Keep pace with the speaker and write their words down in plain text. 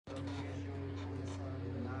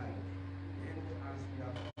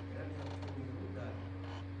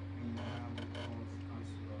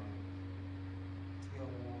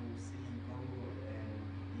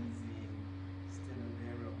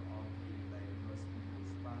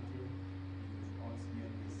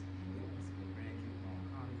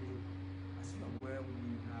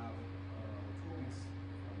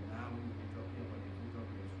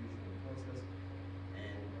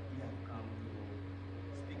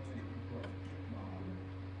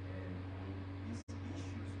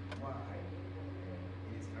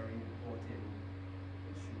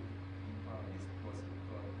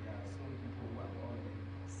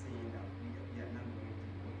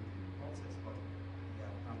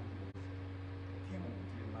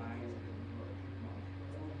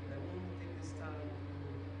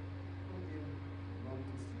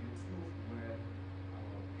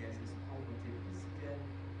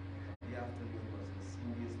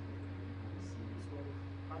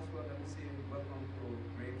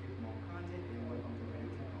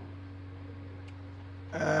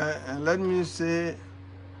let me say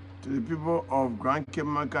to the people of Grand Cape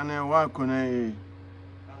Makane, Wakune,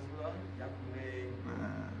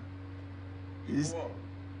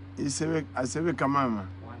 Isebe Kamama.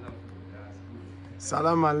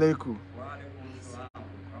 Salam alaikum.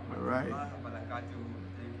 All right.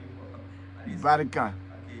 Barika. Okay.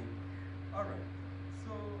 All right.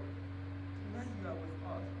 So tonight you are with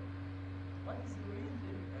us. What is the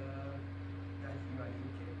reason that you are in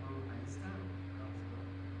Cllr at this time?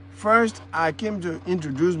 First, I came to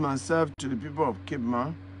introduce myself to the people of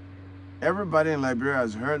Cllr. Everybody in Liberia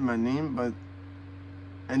has heard my name,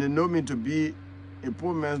 and they know me to be a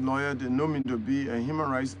poor man's lawyer. They know me to be a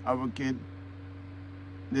human rights advocate.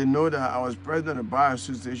 They know that I was president of the Bar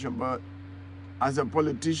Association, but as a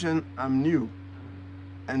politician, I'm new.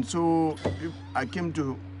 And so I came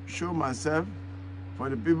to show myself for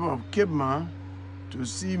the people of Cllr to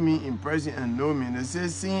see me in person and know me. And they say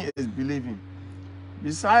seeing is believing.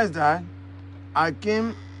 Besides that, I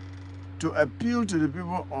came to appeal to the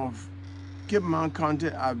people of Cllr County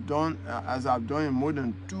as I've done in more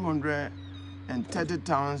than 230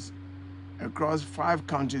 towns across 5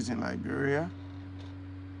 counties in Liberia,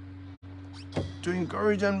 to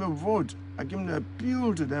encourage them to vote. I came to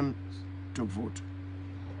appeal to them to vote.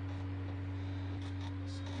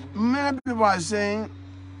 Many people are saying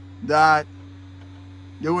that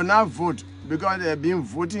they will not vote because they have been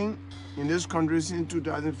voting in this country since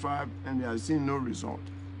 2005 and they are seeing no result.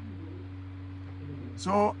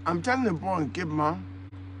 So I'm telling the people in Cllr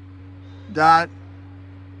that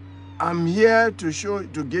I'm here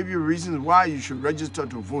to give you reasons why you should register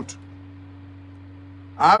to vote.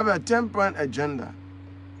 I have a 10-point agenda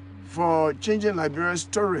for changing Liberia's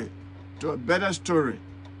story to a better story.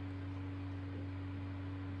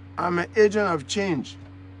 I'm an agent of change,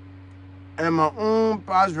 and my own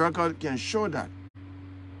past record can show that.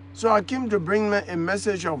 So I came to bring a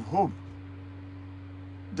message of hope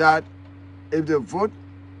that if they vote,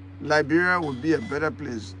 Liberia will be a better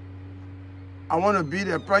place. I want to be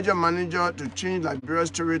the project manager to change Liberia's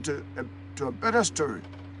story to a better story.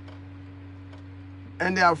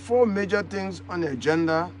 And there are 4 major things on the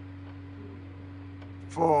agenda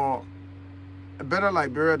for a better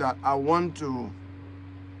Liberia that I want to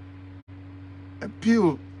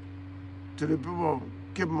appeal to the people of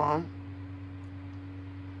Cllr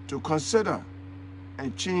to consider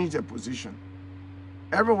and change their position.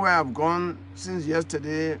 Everywhere I've gone since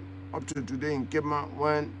yesterday up to today in Cllr,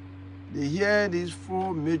 when they hear these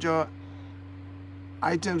 4 major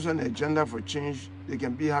items on the agenda for change, they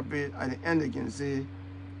can be happy. At the end, they can say,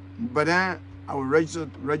 but then I will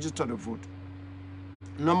register the vote.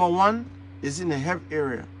 Number 1 is in the health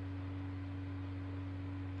area.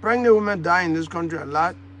 Pregnant women die in this country a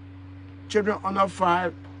lot. Children under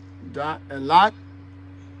 5 die a lot.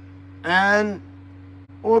 And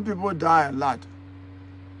old people die a lot.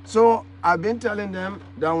 So I've been telling them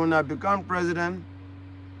that when I become president,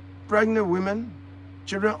 pregnant women,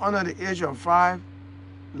 children under the age of 5,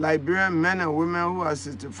 Liberian men and women who are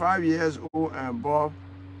 65 years old and above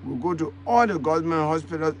will go to all the government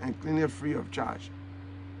hospitals and clinics free of charge.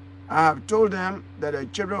 I have told them that their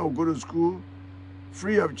children will go to school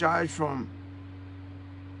free of charge from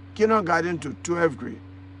kindergarten to 12th grade.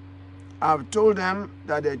 I've told them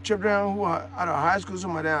that their children who are out of high school,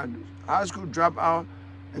 some of them are high school dropout,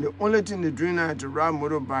 and the only thing they do now is to ride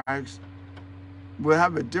motorbikes, will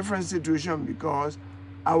have a different situation because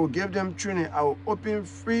I will give them training. I will open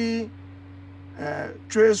free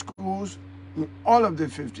trade schools in all of the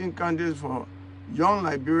 15 countries for young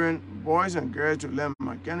Liberian boys and girls to learn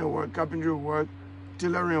mechanic work, carpentry work,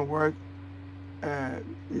 tailoring work,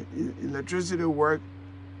 electricity work,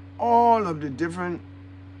 all of the different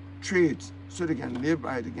trades, so they can live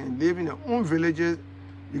by it. They can live in their own villages.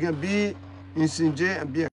 You can be in Sinje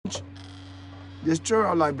and be a the story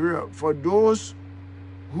of Liberia for those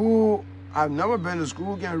who have never been to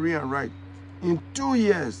school can read and write. In 2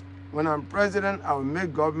 years, when I'm president, I will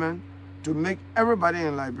make government to make everybody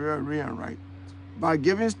in Liberia read and write by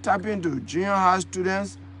giving stipend to junior high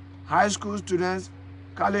students, high school students,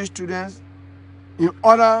 college students, in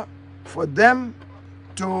order for them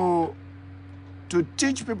to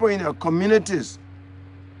teach people in their communities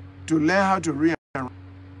to learn how to read and write.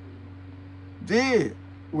 They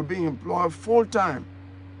will be employed full-time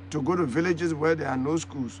to go to villages where there are no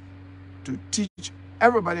schools to teach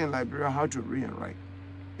everybody in Liberia how to read and write.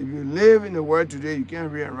 If you live in the world today, you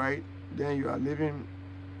can't read and write, then you are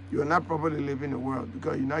not properly living in the world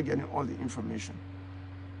because you're not getting all the information.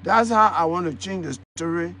 That's how I want to change the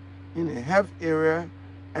story in the health area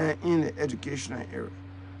and in the educational area.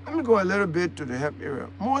 Let me go a little bit to the health area.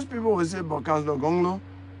 Most people will say about Cllr Gongloe,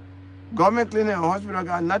 Government clinic and hospital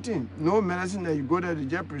got nothing. No medicine that you go there to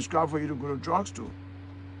get prescribed for you to go to drugstore.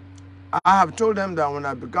 I have told them that when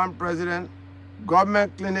I become president,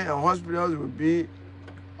 government clinic and hospitals will be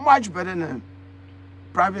much better than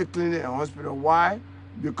private clinic and hospital. Why?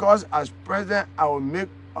 Because as president, I will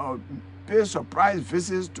pay surprise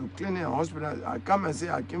visits to clinic and hospitals. I come and say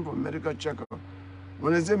I came for medical checkup.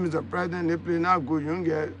 When they say, Mr. President, they play not good,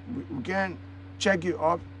 we can't check you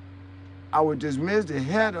up. I will dismiss the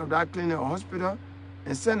head of that clinic or hospital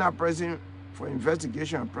and send that person for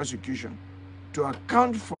investigation and prosecution to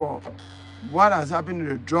account for what has happened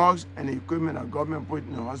to the drugs and the equipment that government put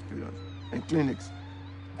in the hospitals and clinics.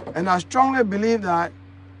 And I strongly believe that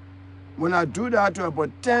when I do that to about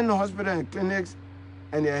 10 hospitals and clinics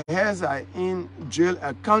and their heads are in jail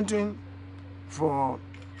accounting for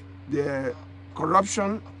the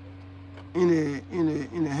corruption in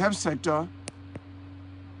the health sector,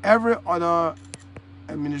 every other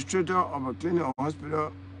administrator of a clinic or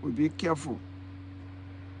hospital will be careful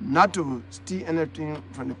not to steal anything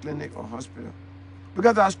from the clinic or hospital.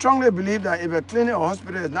 Because I strongly believe that if a clinic or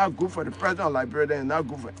hospital is not good for the president of Liberia, then it's not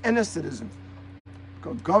good for any citizen.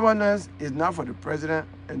 Because governance is not for the president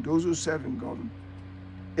and those who serve in government.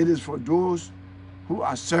 It is for those who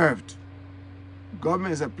are served.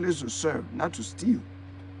 Government is a place to serve, not to steal.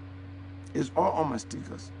 It's all on my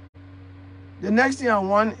stickers. The next thing I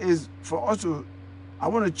want is for us to, I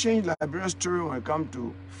want to change Liberia's story when it comes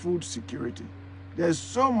to food security. There's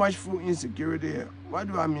so much food insecurity here.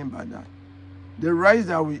 What do I mean by that? The rice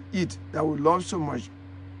that we eat, that we love so much,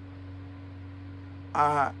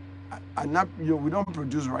 are not, we don't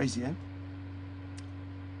produce rice here.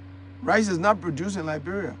 Rice is not produced in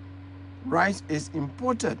Liberia. Rice is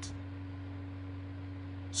imported.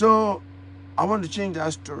 So I want to change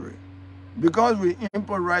that story. Because we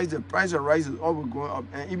import rice, the price of rice is always going up,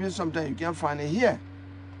 and even sometimes you can't find it here.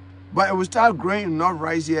 But if we start growing enough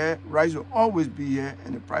rice here, rice will always be here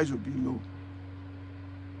and the price will be low.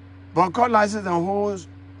 But cutlasses and hoes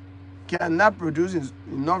cannot produce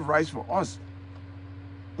enough rice for us.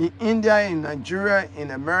 In India, in Nigeria,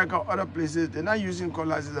 in America, other places, they're not using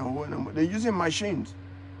cutlasses and hoes anymore. They're using machines.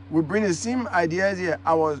 We bring the same ideas here.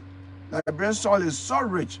 Our Liberian soil is so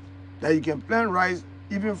rich that you can plant rice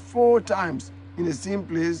even 4 times in the same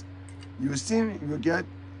place. You get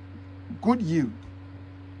good yield.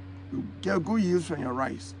 You get good yields from your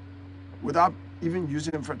rice without even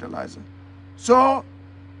using fertilizer. So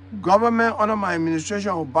government under my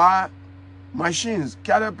administration will buy machines,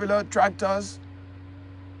 Caterpillar tractors,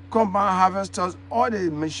 combine harvesters, all the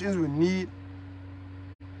machines we need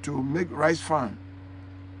to make rice farm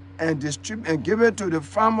and distribute and give it to the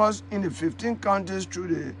farmers in the 15 counties through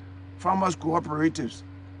the farmers cooperatives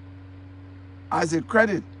as a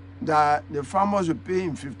credit that the farmers will pay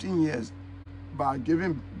in 15 years by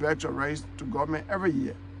giving bags of rice to government every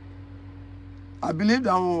year. I believe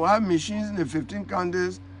that when we have machines in the 15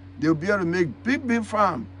 counties, they'll be able to make big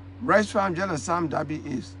farm, rice farm, just as Sam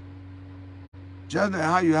Dhabi is. Just like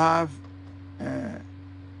how you have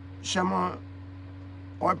Shema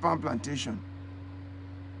oil palm plantation.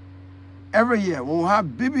 Every year, when we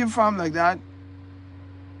have big farm like that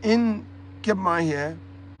in Cape Mount here,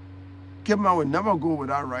 Cape Mount will never go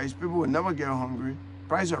without rice. People will never get hungry.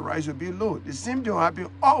 Price of rice will be low. The same thing will happen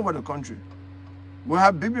all over the country. We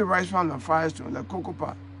have big rice farms like Firestone, like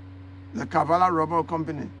Cocopa, the Kavala Rubber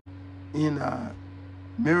Company in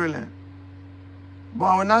Maryland. But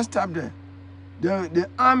I will not stop there. The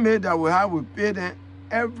army that we have, we pay them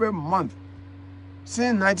every month.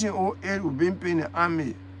 Since 1908, we've been paying the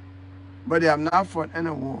army, but they have not fought any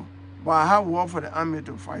war. But I have war for the army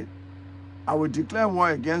to fight. I will declare war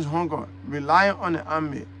against hunger, relying on the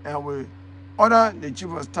army, and I will order the chief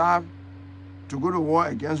of staff to go to war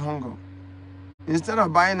against hunger. Instead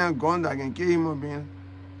of buying a gun that can kill human beings,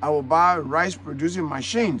 I will buy rice producing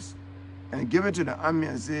machines and give it to the army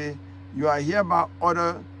and say, you are hereby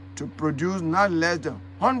ordered to produce not less than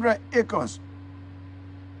 100 acres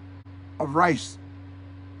of rice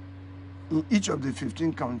in each of the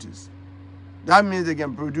 15 counties. That means they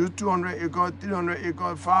can produce 200 acres, 300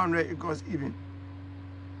 acres, 500 acres even.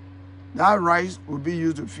 That rice will be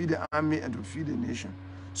used to feed the army and to feed the nation.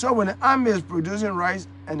 So when the army is producing rice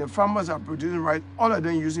and the farmers are producing rice, all of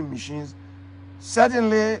them using machines,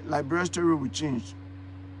 certainly Liberia's story will change.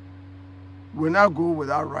 We will not go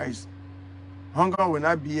without rice. Hunger will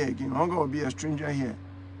not be here again. Hunger will be a stranger here.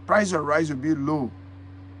 Price of rice will be low.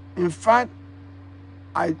 In fact,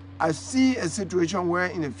 I see a situation where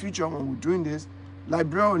in the future when we're doing this,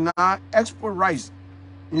 Liberia will now export rice.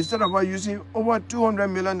 Instead of us using over $200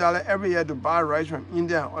 million every year to buy rice from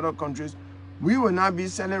India and other countries, we will not be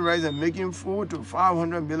selling rice and making $400 to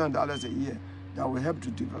 $500 million a year that will help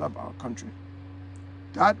to develop our country.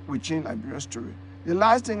 That will change Liberia's story. The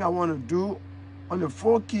last thing I want to do on the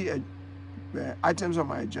 4 key items on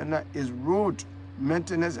my agenda is road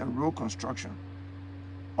maintenance and road construction.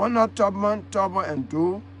 Under Tubman, Turbo, and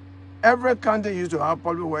Doe, every county used to have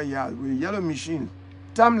public works yards with yellow machines.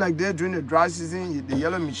 Time like this during the dry season, the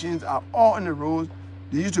yellow machines are all on the roads.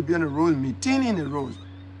 They used to be on the roads, maintaining the roads,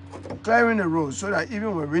 clearing the roads, so that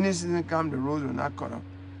even when rainy season comes, the roads will not cut off.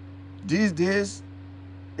 These days,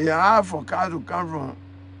 it's hard for cars to come from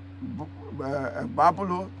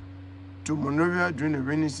Bapolo to Monrovia during the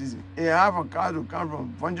rainy season. It's hard for cars to come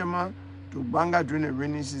from Vonjama to Banga during the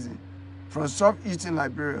rainy season. From southeastern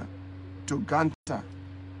Liberia to Ganta.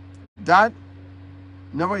 That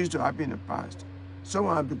never used to happen in the past. So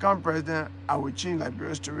when I become president, I will change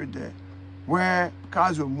Liberia's story there, where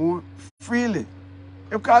cars will move freely.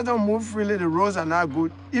 If cars don't move freely, the roads are not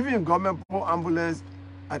good. Even government put ambulance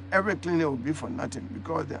at every clinic will be for nothing,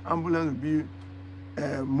 because the ambulance will be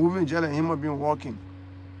moving just like human being walking.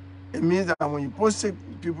 It means that when you put sick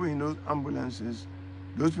people in those ambulances,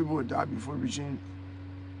 those people will die before reaching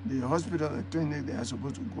the hospital and clinic they are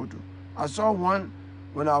supposed to go to. I saw one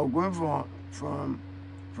when I was going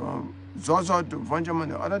from Zozo to Vonjaman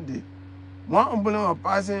the other day. One ambulance was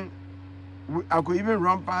passing, I could even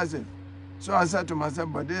run past it. So I said to myself,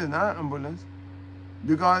 but this is not an ambulance,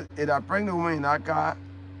 because if a pregnant woman in that car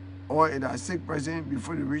or if a sick person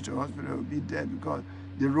before they reach the hospital will be dead, because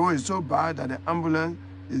the road is so bad that the ambulance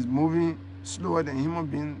is moving slower than human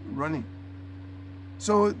being running.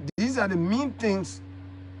 So these are the main things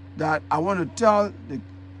that I want to tell the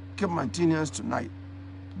Cape Martinians tonight,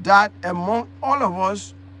 that among all of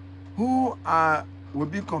us who will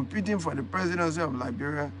be competing for the presidency of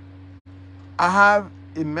Liberia, I have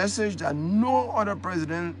a message that no other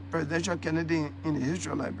presidential candidate in the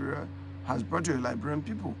history of Liberia has brought to the Liberian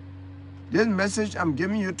people. This message I'm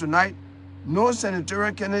giving you tonight, no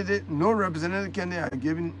senatorial candidate, no representative candidate are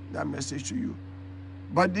giving that message to you.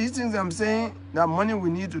 But these things I'm saying, that money we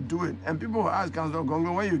need to do it. And people will ask Councillor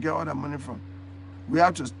Gongloe, where you get all that money from? We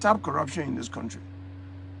have to stop corruption in this country.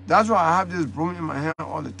 That's why I have this broom in my hand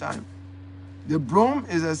all the time. The broom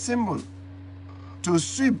is a symbol to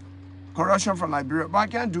sweep corruption from Liberia. But I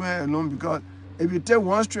can't do it alone, because if you take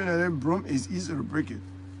one string of that broom, it's easy to break it.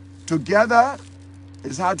 Together,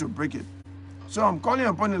 it's hard to break it. So I'm calling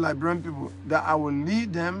upon the Liberian people that I will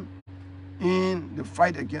lead them in the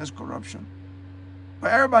fight against corruption.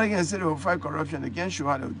 But everybody can say they will fight corruption. They can't show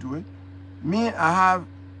how to do it. Me, I have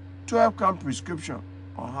 12-count prescription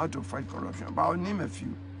on how to fight corruption, but I'll name a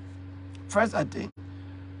few. First, I think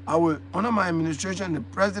I will, under my administration, the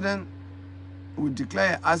president will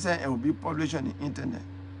declare an asset and will be published on the internet.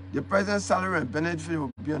 The president's salary and benefit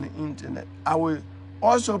will be on the internet. I will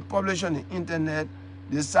also publish on the internet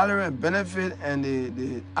the salary and benefit and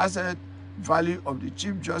the asset value of the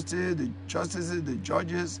Chief Justice, the justices, the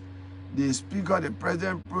judges, the Speaker, the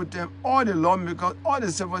President pro tem, all the lawmakers, all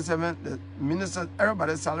the civil servants, the ministers,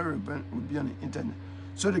 everybody's salary will be on the internet.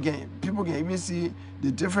 So people can even see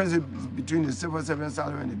the difference between the civil servant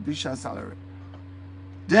salary and the big shot salary.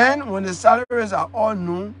 Then when the salaries are all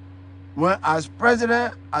known, when as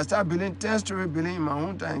president, I start building 10-story building in my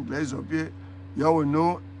hometown in Cllr, you all will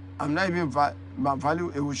know I'm not even, my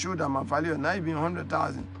value, it will show that my value is not even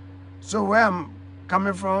 100,000. So where I'm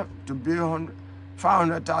coming from to build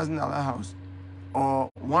 $500,000 house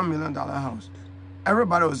or $1 million house,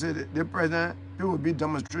 everybody will say that the president, people will be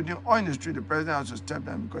demonstrating, or in the street, the president has to step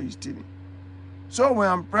down because he's stealing. So when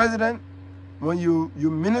I'm president, when you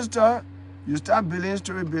minister, you start building,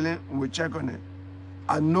 story building, we'll check on it.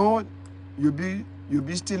 I know you'll be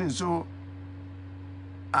stealing, so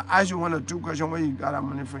I ask you 1 or 2 questions where you got that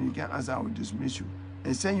money from, you can't answer, I will dismiss you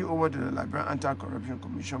and send you over to the Liberian Anti-Corruption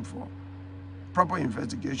Commission for proper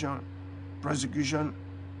investigation, prosecution,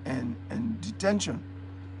 and detention.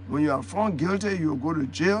 When you are found guilty, you will go to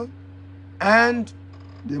jail, and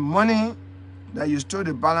the money that you stole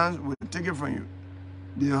the balance will take it from you.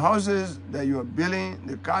 The houses that you are building,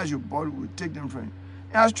 the cars you bought will take them from you.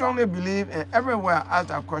 And I strongly believe, and everywhere I ask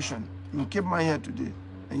that question, you keep my here today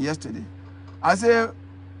and yesterday, I say,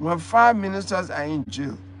 when 5 ministers are in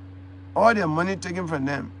jail, all their money taken from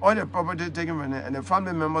them, all their property taken from them, and the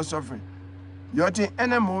family members suffering, you think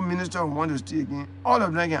any more minister will want to steal again? All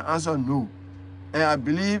of them can answer no. And I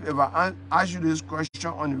believe if I ask you this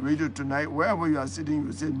question on the radio tonight, wherever you are sitting, you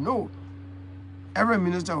will say no. Every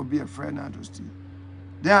minister will be afraid not to steal.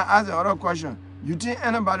 Then I ask the other question, you think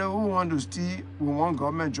anybody who wants to steal will want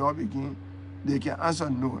government job again? They can answer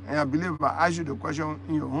no. And I believe if I ask you the question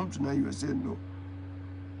in your home tonight, you will say no.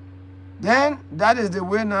 Then that is the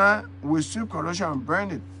way now we sweep corruption and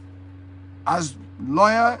burn it. As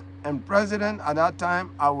lawyer and president at that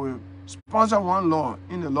time, I will sponsor one law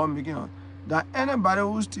in the lawmaking house that anybody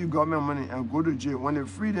who steal government money and go to jail, when they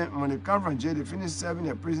free them, when they come from jail, they finish serving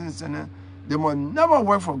their prison sentence, they must never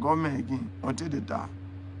work for government again until they die.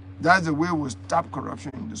 That's the way we stop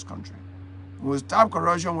corruption in this country. We stop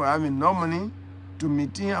corruption. We're having no money to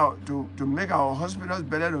maintain to make our hospitals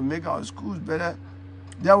better, to make our schools better.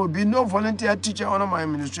 There will be no volunteer teacher under my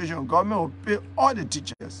administration. Government will pay all the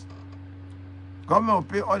teachers. Government will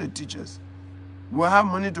pay all the teachers. We'll have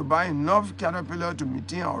money to buy enough Caterpillar to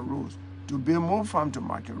maintain our roads, to build more farm to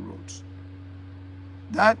market roads.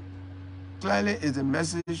 That clearly is the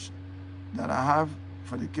message that I have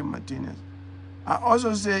for the Cape Martinians. I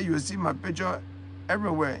also say you see my picture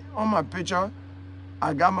everywhere. On my picture,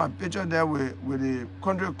 I got my picture there with the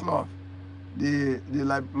country club. The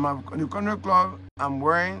country club I'm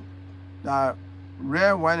wearing, the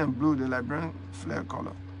red, white, and blue, the Liberian flag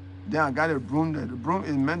color. Then I got a broom there. The broom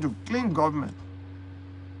is meant to clean government,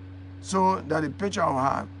 so that the picture I'll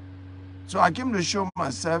have. So I came to show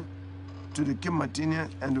myself to the Cape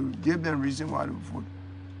Martinians and to give them reason why to vote.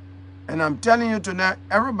 And I'm telling you tonight,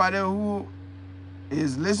 everybody who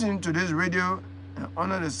is listening to this radio and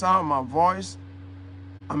under the sound of my voice,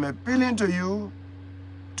 I'm appealing to you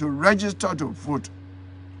to register to vote,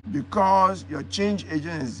 because your change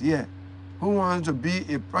agent is here who wants to be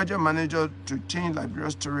a project manager to change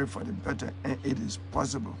Liberia's story for the better, and it is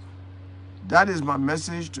possible. That is my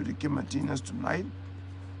message to the Cape Martinians tonight,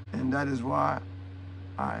 and that is why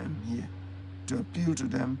I am here, to appeal to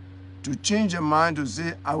them to change their mind, to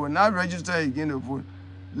say, I will not register again to vote.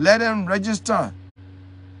 Let them register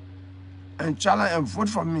and challenge and vote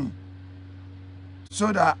for me,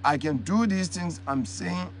 so that I can do these things I'm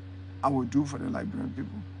saying I will do for the Liberian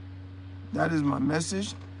people. That is my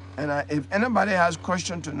message. And if anybody has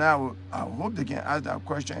question tonight, I hope they can ask that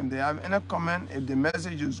question. If they have any comment, if the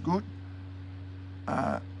message is good,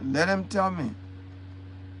 let them tell me.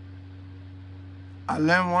 I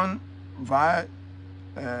learned one via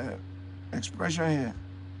expression here.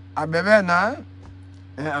 Abebe na,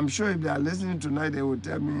 and I'm sure if they are listening tonight, they will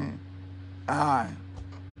tell me, aye.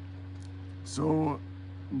 So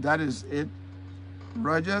that is it.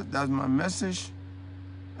 Roger, that's my message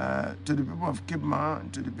to the people of Cape Town,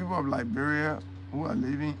 to the people of Liberia who are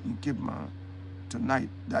living in Cape Town tonight,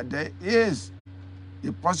 that there is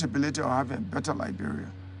a possibility of having a better Liberia.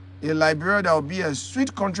 A Liberia that will be a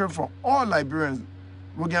sweet country for all Liberians.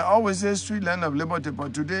 We can always say sweet land of liberty,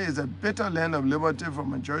 but today is a better land of liberty for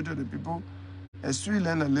majority of the people, a sweet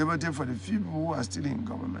land of liberty for the few people who are still in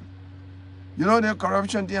government. You know, the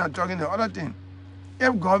corruption thing I'm talking, the other thing.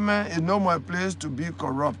 If government is no more a place to be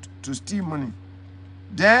corrupt, to steal money,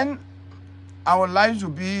 then our lives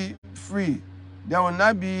will be free. There will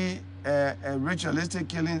not be a ritualistic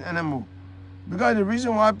killing anymore. Because the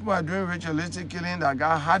reason why people are doing ritualistic killing, that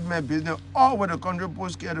got hardman business all over the country,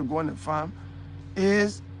 post care to go on the farm,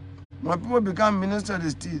 is when people become minister, they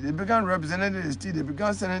steal. They become representative, they steal. They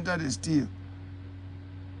become senator, they steal.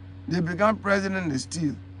 They become president, they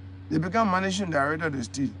steal. They become managing director, they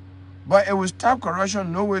steal. But it will stop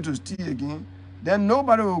corruption, no way to steal again. Then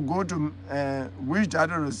nobody will go to witch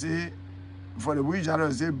doctor to say, for the witch doctor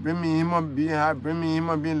to say, bring me human being heart, bring me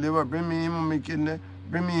human being liver, bring me human being kidney,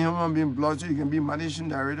 bring me human being blood, so you can be managing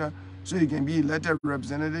director, so you can be elected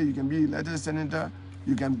representative, you can be elected senator,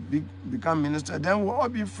 you can become minister. Then we'll all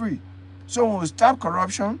be free. So when we stop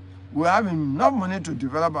corruption, we'll have enough money to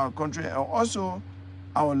develop our country, and also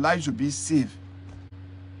our lives will be safe.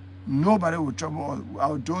 Nobody will trouble us.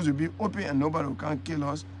 Our doors will be open and nobody will come kill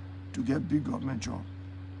us to get big government job.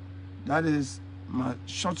 That is my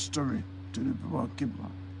short story to the people of Cape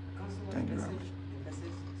Town. Thank you very much. The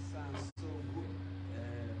message sounds so good.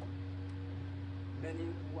 Many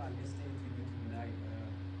who are listening to you tonight,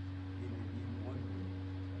 they may be wondering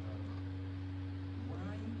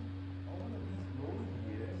why all of these long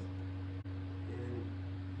years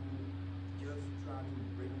you just try to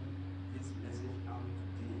bring this message out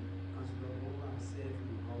today. Councillor Gongloe said to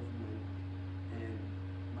the government, and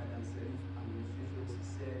Madam Serif's administration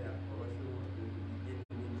said that corruption was going to be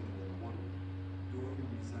enemy number one. Though you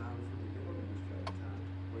resigned from the Labour Ministry at the time,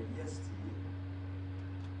 but yesterday,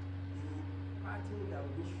 the party that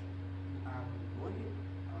which you are running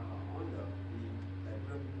under, the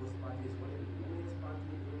Liberian People's Party, is one of the oldest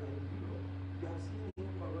parties in Europe. You have seen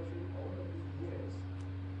corruption all of these years.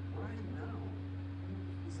 Why now you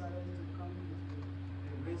decided to come into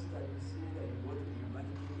the race that you say that you want to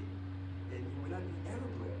eradicate it, and you will not be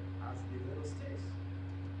everywhere as the little states?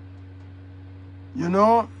 You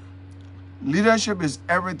know, leadership is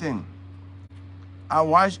everything. I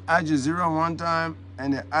watched Al Jazeera one time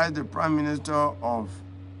and they asked the Prime Minister of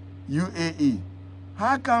UAE,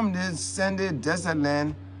 how come they send a desert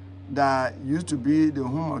land that used to be the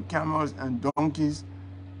home of camels and donkeys?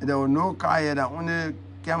 And there were no car here, that only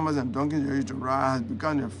camels and donkeys used to ride,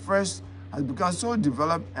 has become so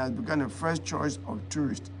developed and has become the first choice of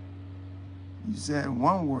tourists. He said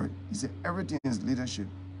one word, he said everything is leadership.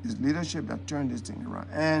 It's leadership that turned this thing around.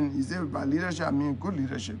 And he said by leadership, I mean good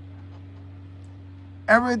leadership.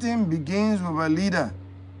 Everything begins with a leader.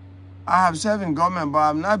 I have served in government, but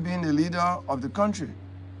I'm not being the leader of the country.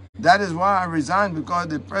 That is why I resigned, because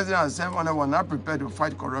the president I served under was not prepared to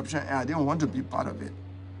fight corruption and I didn't want to be part of it.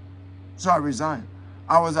 So I resigned.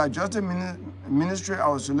 I was at Justice Ministry, I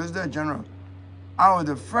was Solicitor General. I was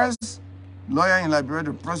the first lawyer in Liberia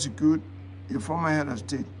to prosecute a former head of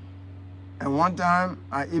state. And one time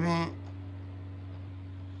I even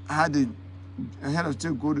had the head of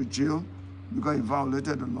state go to jail because he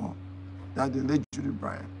violated the law. That's the late Judy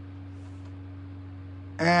Bryant.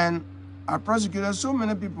 And I prosecuted so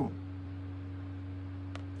many people.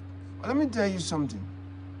 But let me tell you something.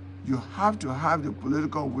 You have to have the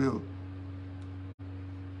political will.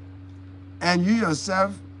 And you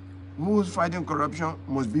yourself, who's fighting corruption,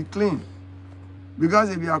 must be clean. Because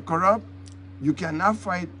if you are corrupt, you cannot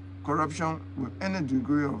fight corruption with any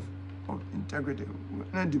degree of integrity,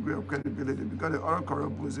 with any degree of credibility. Because the other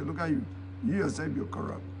corrupt will say, look at you, you yourself, you're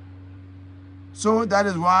corrupt. So that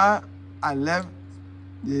is why I left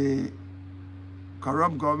the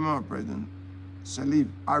corrupt government of President Salif.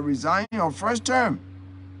 I resigned your first term.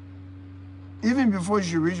 Even before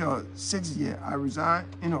she reached her 6th year, I resigned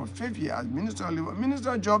in her 5th year as Minister of Labor.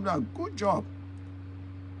 Minister job, a good job.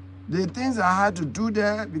 The things I had to do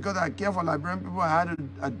there, because I care for Liberian people, I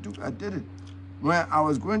did it. When I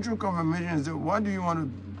was going through confirmation, I said, what do you want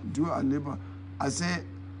to do at labor? I said,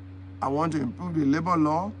 I want to improve the labor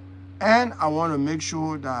law, and I want to make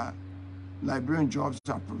sure that Liberian jobs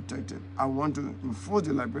are protected. I want to enforce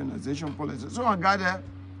the Liberianization policy. So I got there.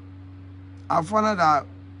 I found out that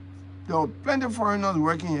there were plenty of foreigners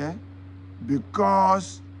working here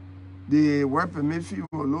because the work permit fee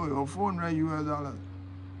was low, it was $400 US.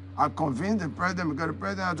 I convinced the president, because the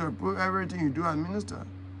president had to approve everything you do as minister.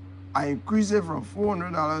 I increased it from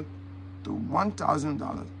 $400 to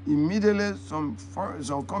 $1,000. Immediately, some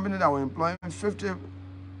company that were employing 50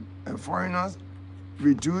 foreigners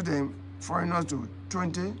reduced the foreigners to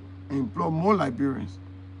 20 and employ more Liberians.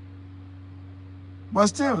 But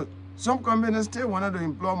still, some companies still wanted to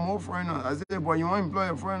employ more foreigners. I said, but you want to employ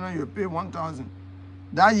a foreigner, you pay $1,000.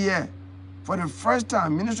 That year, for the first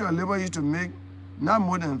time, Ministry of Labor used to make not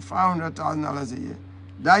more than $500,000 a year.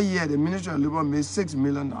 That year, the Ministry of Labor made $6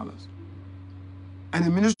 million. And the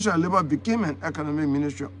Ministry of Labor became an economic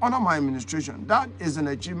ministry under my administration. That is an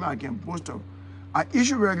achievement I can boast of. I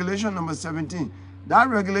issued regulation number 17. That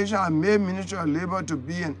regulation I made Ministry of Labor to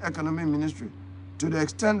be an economic ministry, to the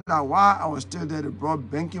extent that while I was still there, they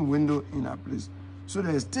brought banking window in our place. So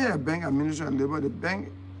there's still a bank at Ministry of Labor. The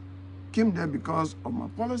bank came there because of my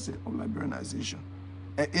policy of Liberianization.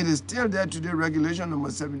 And it is still there today. Regulation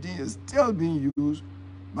number 17 is still being used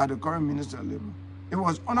by the current Minister of Labor. It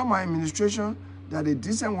was under my administration that the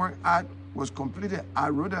Decent Work Act was completed. I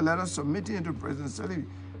wrote a letter submitting it to President Salif.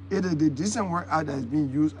 It is the Decent Work Act that is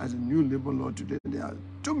being used as a new labor law today. There are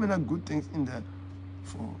too many good things in there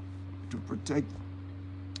to protect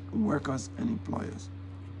workers and employers.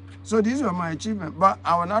 So these were my achievements. But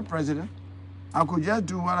I was not president. I could just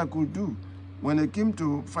do what I could do. When it came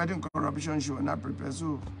to fighting corruption, she was not prepared.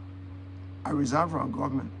 So I resigned from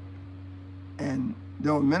government. And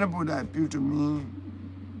there were many people that appealed to me,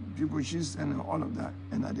 people she sent and all of that,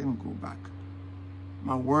 and I didn't go back.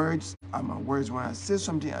 My words are my words. When I say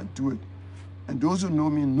something, I do it. And those who know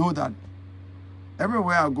me know that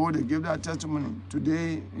everywhere I go, they give that testimony.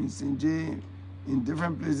 Today in St. J, in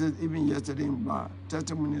different places, even yesterday in Bar,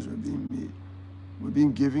 testimonies were being made, were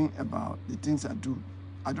being given about the things I do.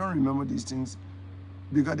 I don't remember these things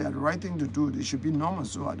because they are the right thing to do. They should be normal,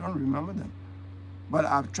 so I don't remember them. But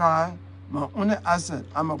I've tried. My only asset,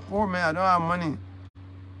 I'm a poor man, I don't have money.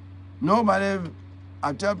 Nobody,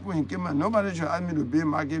 I tell people in Kenya, nobody should ask me to pay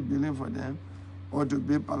market billing for them, or to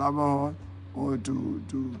pay Palava, or to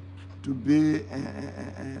pay,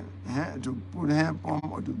 to put hand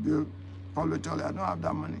pump, or to build public toilet. I don't have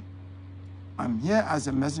that money. I'm here as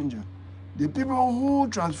a messenger. The people who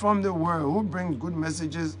transform the world, who bring good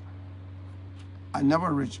messages, are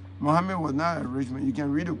never rich. Muhammad was not a rich man. You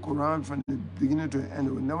can read the Quran from the beginning to the end.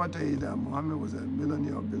 It will never tell you that Muhammad was a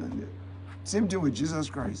millionaire or billionaire. Same thing with Jesus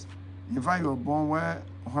Christ. In fact, you were born where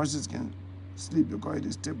horses can sleep. They call it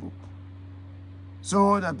a stable.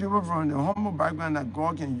 so that people from the humble background that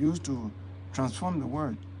God can use to transform the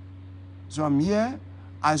world. So I'm here.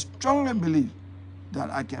 I strongly believe that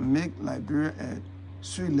I can make Liberia a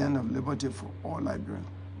sweet land of liberty for all Liberians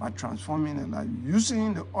by transforming their life,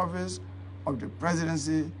 using the office of the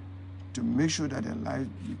presidency to make sure that their lives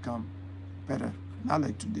become better, not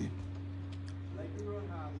like today. Liberia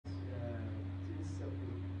has three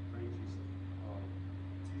separate branches, or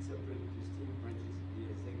three separate distinct branches: the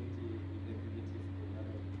executive, the legislative,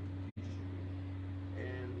 and the judiciary.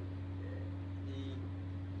 And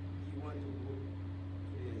you want to go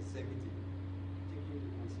to the executive, taking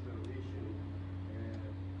into consideration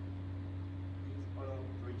these other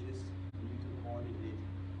branches need to coordinate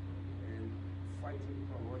and fighting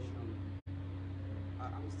corruption.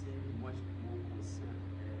 I'm still much more concerned.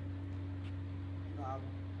 You have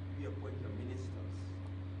we appoint your ministers,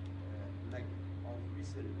 like of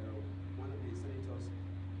recent, one of the senators,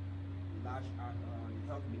 large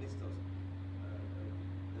health ministers,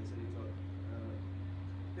 the senator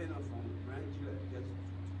Penal from Nigeria just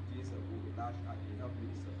 2 days ago, large the health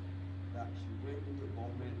minister, that she went into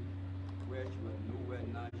government where she was nowhere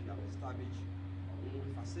now. She has established her own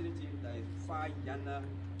facility that is far younger,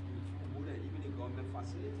 more than even the government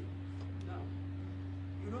facility. Now,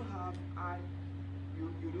 you don't have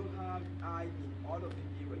you don't have in all of the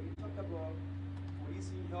area. You talk about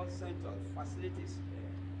policing, health centers, facilities.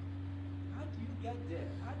 How do you get there?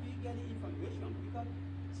 How do you get the information? Because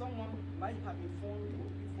someone might have informed you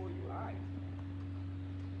before you act.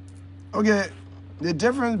 Okay, the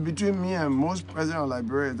difference between me and most presidents of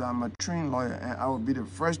Liberia is that I'm a trained lawyer, and I will be the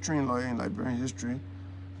first trained lawyer in Liberian history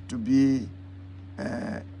to be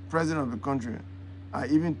president of the country. I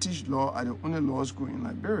even teach law at the only law school in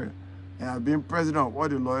Liberia, and I've been president of all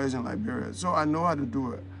the lawyers in Liberia, so I know how to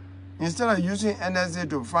do it. Instead of using NSA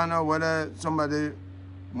to find out whether somebody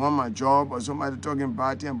want my job or somebody talking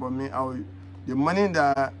bad thing about me, the money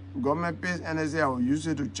that government pays NSA, I will use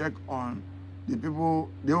it to check on the people.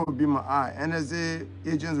 They will be my eye. NSA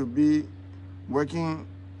agents will be working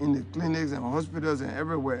in the clinics and hospitals and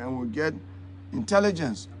everywhere, and will get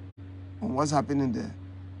intelligence on what's happening there.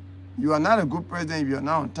 You are not a good president if you are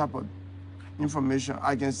not on top of information.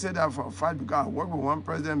 I can say that for a fact because I worked with one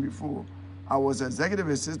president before. I was executive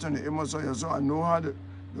assistant to Amos Sawyer, so I know how the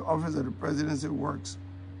office of the presidency works.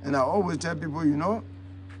 And I always tell people, you know,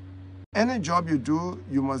 any job you do,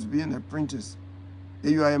 you must be an apprentice.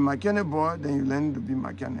 If you are a mechanic boy, then you learn to be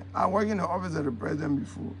mechanic. I worked in the office of the president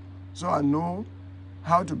before, so I know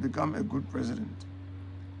how to become a good president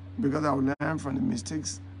because I will learn from the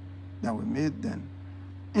mistakes that were made then.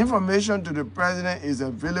 Information to the president is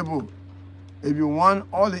available. If you want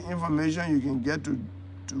all the information you can get to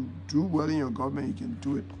do well in your government, you can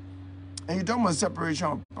do it. And you talk about separation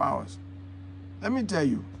of powers. Let me tell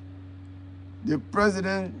you, the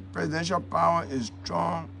presidential power is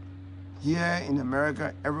strong here in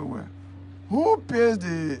America, everywhere. Who pays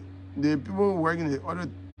the people who work in the other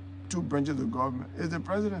two branches of government? It's the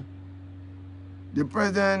president. The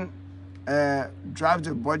president drafts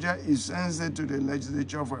the budget, he sends it to the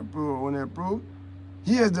legislature for approval or unapproved.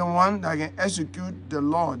 He is the one that can execute the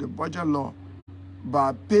law, the budget law,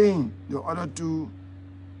 by paying the other two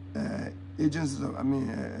agencies,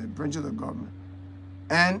 branches of government.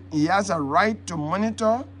 And he has a right to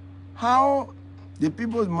monitor how the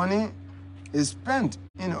people's money is spent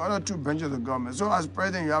in the other two branches of government. So as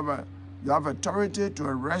president, you have authority to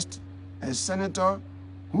arrest a senator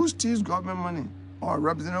who steals government money or a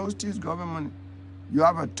representative who steals government money. You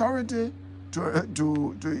have authority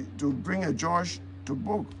to bring a judge to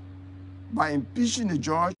book by impeaching the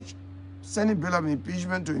judge, sending bill of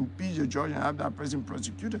impeachment to impeach the judge and have that person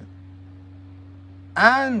prosecuted.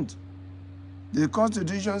 And the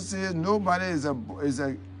Constitution says nobody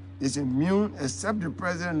is immune except the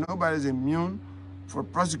president. Nobody is immune for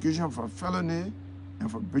prosecution for felony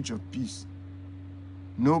and for breach of peace.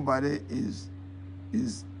 Nobody is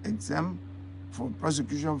exempt for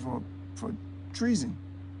prosecution for treason.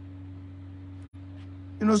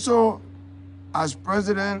 You know, so as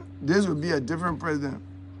president, this will be a different president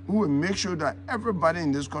who will make sure that everybody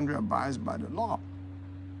in this country abides by the law.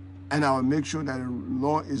 And I will make sure that the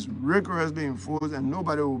law is rigorously enforced and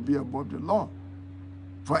nobody will be above the law.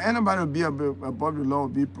 For anybody to be above the law will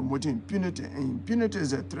be promoting impunity, and impunity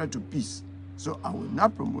is a threat to peace. So I will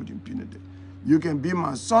not promote impunity. You can be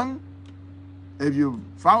my son. If you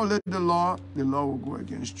violate the law will go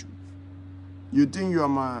against you. You think you are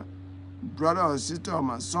my brother or sister or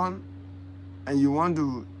my son, and you want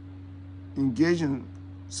to engage in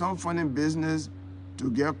some funny business to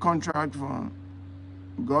get contract from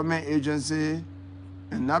government agency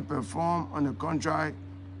and not perform on the contract,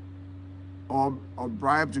 or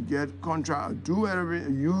bribe to get contract, or do whatever,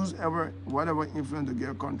 use whatever influence to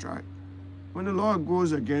get contract. When the law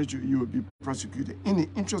goes against you, you will be prosecuted in the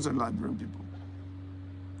interest of Liberian people.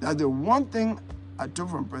 That's the one thing I took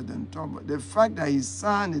from President Tubman. The fact that he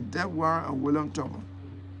signed the death warrant on William Tubman.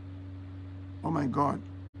 Oh my God.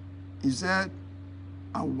 He said,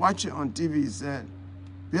 I watched it on TV, he said,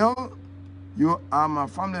 Bill, you are my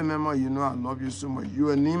family member, you know I love you so much. You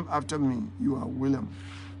are named after me. You are William.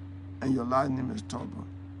 And your last name is Tubman.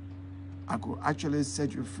 I could actually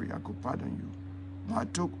set you free. I could pardon you. But I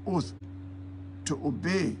took oath to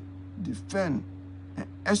obey, defend, and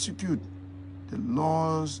execute the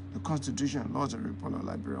laws, the Constitution, laws of the Republic of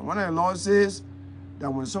Liberia. One of the laws says that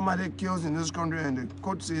when somebody kills in this country and the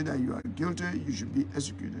court says that you are guilty, you should be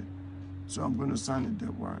executed. So I'm going to sign a death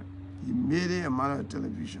warrant. He made it a matter of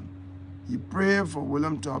television. He prayed for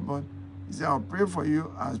William Tubman. He said, I'll pray for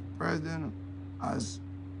you as president, as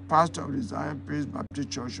pastor of the Zion Praise Baptist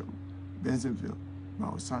Church of Bensonville. But I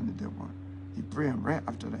will sign the death warrant. He prayed, and right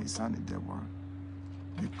after that, he signed the death warrant.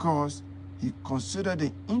 Because he considered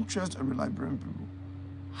the interest of the Liberian people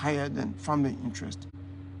higher than family interest.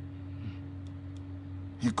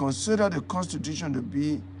 He considered the Constitution to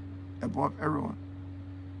be above everyone.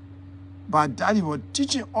 But that he was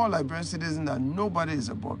teaching all Liberian citizens that nobody is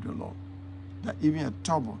above the law. That even a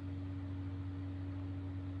Tubman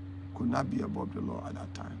could not be above the law at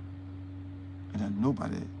that time. And that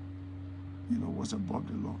nobody, was above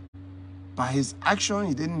the law. By his action,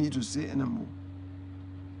 he didn't need to say anymore.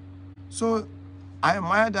 So I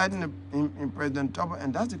admire that in President Tubman,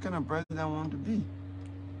 and that's the kind of president I want to be.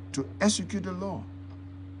 To execute the law.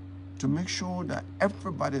 To make sure that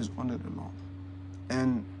everybody is under the law.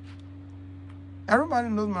 And everybody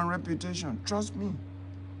knows my reputation. Trust me.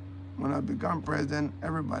 When I become president,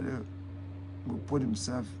 everybody will put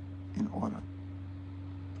himself in order.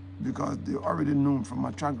 Because they already knew from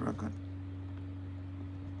my track record.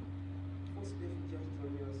 First special guest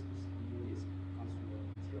joining us is Councillor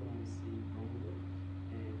Tiawan Gongloe,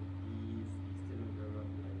 and he is the external member of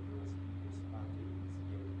the Liberian People's Party. He's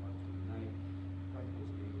here with us tonight. Quite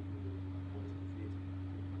possibly we want to create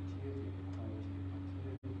continue to encourage the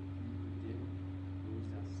continue to be with them. Those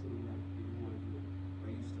that say that they don't want to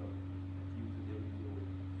register due to them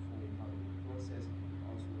form part of the process.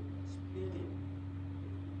 Also explaining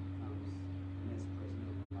becomes the next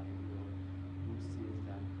president of Liberia, who says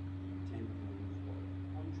that he intends to move for the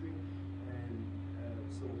country. And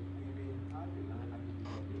so we may have a line at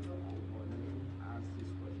the later on, but let me ask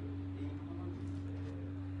this question. The economy,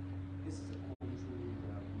 this is a country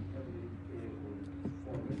that we heavily depend on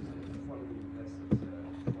foreign investors,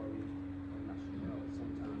 foreign national.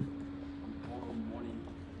 Sometimes we borrow money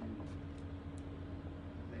from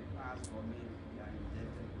the past government, we are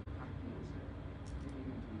indebted to partners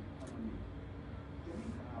giving to the economy. Do we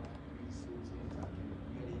have resources that can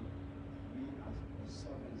really, we as a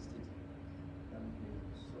sovereign state, that we can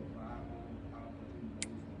survive on our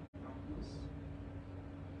getting loans from partners?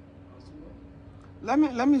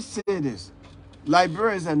 Let me say this.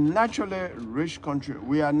 Liberia is a naturally rich country.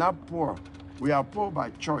 We are not poor. We are poor by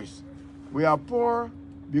choice. We are poor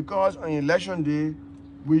because on election day,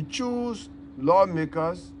 we choose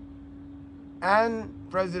lawmakers and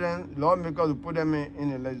lawmakers will put them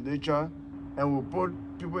in the legislature, and will put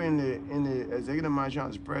people in the executive mansion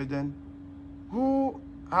as president, who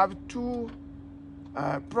have two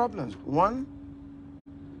problems. One,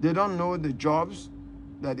 they don't know the jobs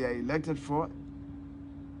that they are elected for,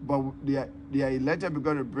 but they are elected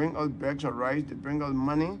because they bring us bags of rice, they bring us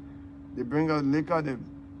money, they bring us liquor,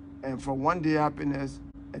 and for one day happiness,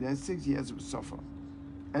 and then 6 years we suffer.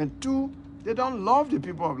 And two, they don't love the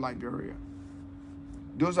people of Liberia.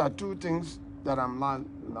 Those are two things that I'm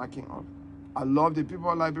lacking of. I love the people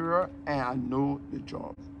of Liberia, and I know the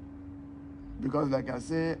job. Because like I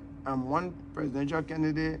say, I'm one presidential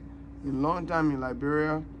candidate a long time in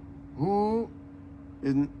Liberia who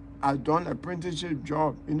has done an apprenticeship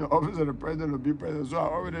job in the office of the president to be president, so I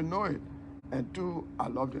already know it. And two, I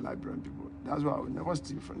love the Liberian people. That's why I would never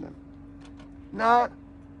steal from them. Now,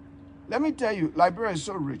 let me tell you, Liberia is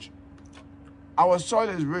so rich. Our soil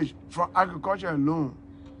is rich. From agriculture alone,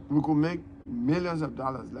 we could make millions of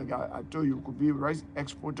dollars. Like I told you, we could be a rice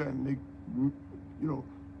exporter and make,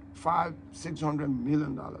 $500-600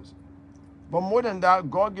 million. But more than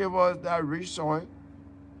that, God gave us that rich soil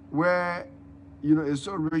where, it's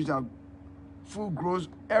so rich that food grows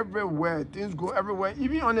everywhere. Things go everywhere.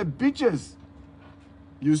 Even on the beaches,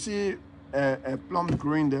 you see a plum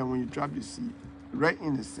growing there when you drop your seed, right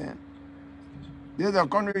in the sand. There's a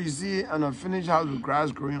country you see an unfinished house with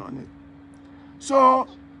grass growing on it. So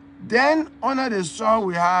then under the soil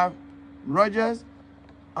we have Rogers,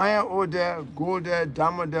 iron ore there, gold there,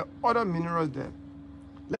 diamond there, other minerals there.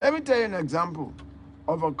 Let me tell you an example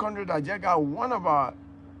of a country that just got one of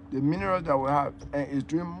the minerals that we have and is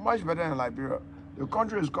doing much better than Liberia. The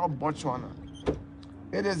country is called Botswana.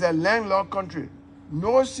 It is a landlocked country,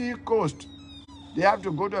 no sea coast. They have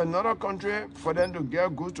to go to another country for them to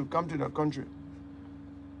get goods to come to the country.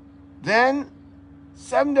 Then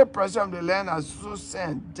 70% of the land is so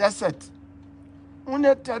sand, desert. Only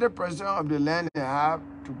 30% of the land they have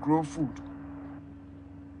to grow food.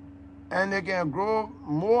 And they can grow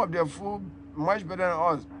more of their food much better than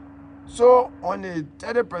us. So on the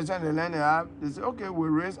 30% of the land they have, they say, okay, we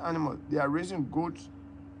raise animals. They are raising goats,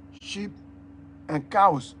 sheep, and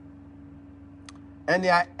cows. And they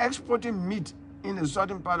are exporting meat in the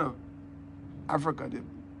southern part of Africa. They're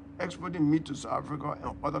exporting meat to South Africa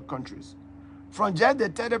and other countries. From just the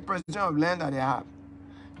 30% of land that they have.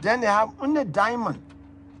 Then they have only diamond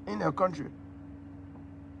in their country.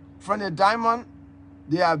 From the diamond,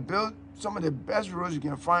 they have built some of the best roads you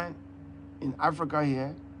can find in Africa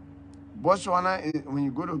here. Botswana, when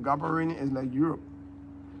you go to Gaborone, is like Europe.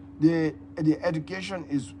 The education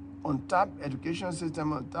is on top, education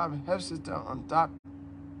system on top, health system on top.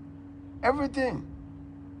 Everything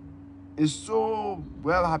is so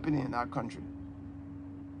well happening in our country.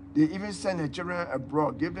 They even send their children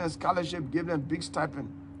abroad, give them scholarship, give them big stipend.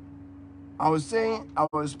 I was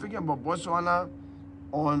speaking about Botswana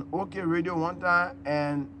on OK Radio one time,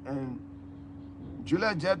 and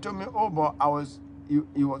Julia Jet told me, oh, but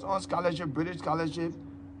he was on scholarship, British scholarship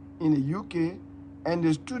in the UK, and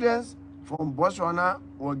the students from Botswana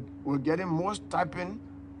were getting more stipend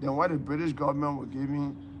than what the British government was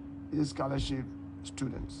giving its scholarship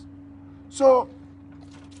students. So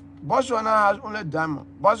Botswana has only diamond.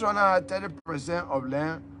 Botswana has 30% of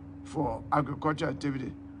land for agricultural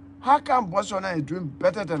activity. How come Botswana is doing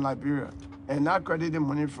better than Liberia and not crediting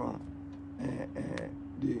money from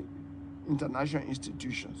the international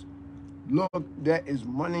institutions? Look, there is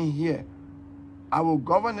money here. I will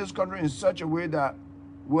govern this country in such a way that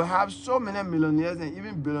we'll have so many millionaires and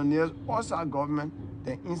even billionaires outside government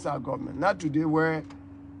than inside government. Not today where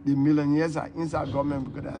the millionaires are inside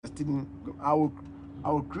government because they are stealing. I will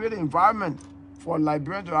create an environment for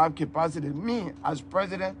Liberians to have capacity. Me, as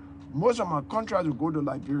president, most of my contracts will go to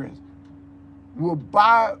Liberians. We'll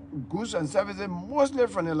buy goods and services mostly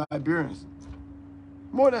from the Liberians.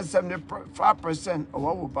 More than 75% of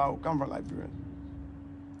what we buy will come from Liberians.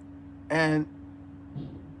 And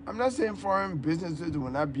I'm not saying foreign businesses will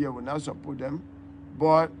not be here, will not support them,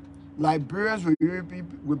 but Liberians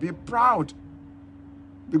will be proud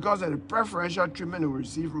because of the preferential treatment they will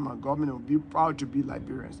receive from our government. They will be proud to be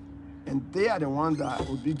Liberians. And they are the ones that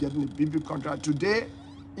will be getting the big contract. Today,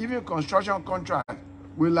 even construction contract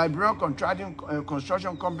with Liberian contracting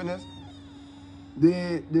construction companies,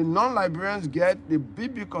 the non-Liberians get the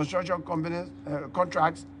big construction companies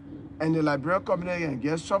contracts, and the Liberian company can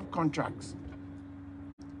get subcontracts.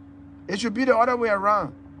 It should be the other way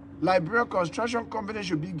around. Liberian construction companies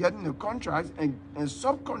should be getting the contracts and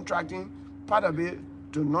subcontracting part of it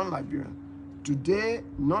to non-Liberian. Today,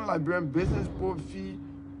 non-Liberian business people feel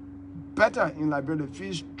better in Liberia. They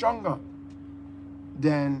feel stronger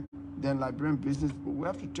than Liberian business people. We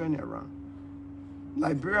have to turn it around.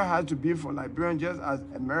 Liberia has to be for Liberians just as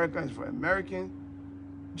America is for Americans,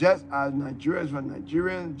 just as Nigeria is for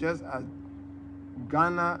Nigerians, just as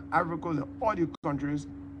Ghana, Ivory Coast, and all the countries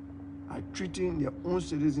are treating their own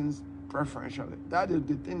citizens preferentially. That is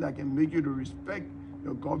the thing that can make you to respect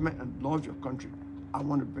your government and love your country. I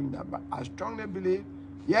want to bring that back. I strongly believe,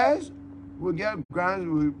 yes, we'll get grants,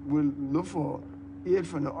 we'll look for aid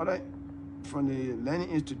from the learning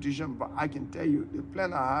institution, but I can tell you, the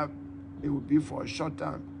plan I have, it will be for a short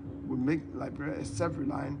time. We'll make Liberia a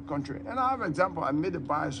self-reliant country. And I have an example. I made the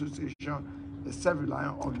Bar Association a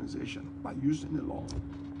self-reliant organization by using the law.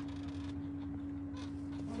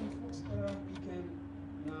 Folks, we can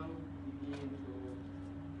now begin to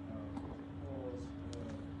pause.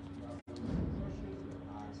 You have some questions to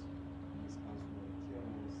ask Ms. Councilor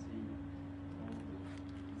Tiawan Gongloe is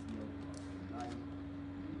here with us tonight.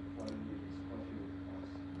 Following the discussion with us,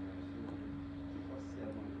 so 247-3817,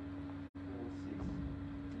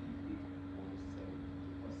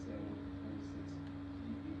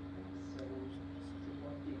 247-36-3817,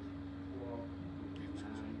 888-4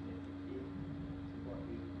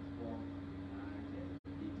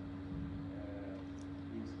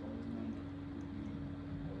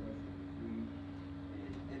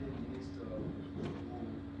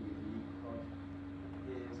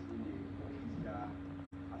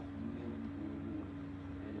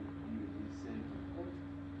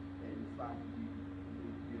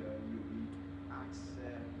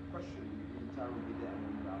 interrogated and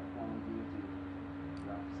then you are found guilty.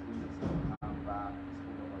 You have seen yourself come back. He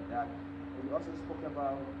spoke about that. And he also spoke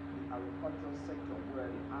about the agricultural sector where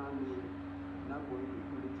the army not going to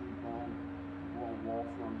military go on war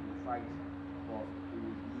front to fight, but it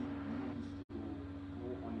will be used to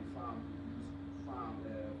go on the farm to use farm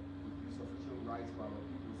produce sufficient rice for our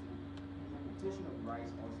people. So the importation of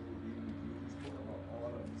rice also will be reduced. He spoke about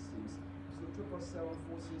all of these things. So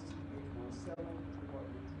 777-460-817,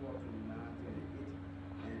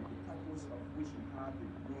 888, and the purpose of which he had the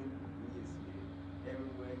brain yesterday.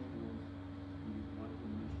 Everywhere he goes, he wants to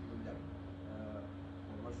make sure that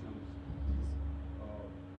corruption is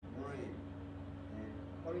brain. And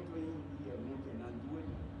according to him, he alone cannot do it.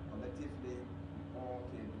 Collectively, we all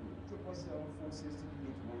can do it.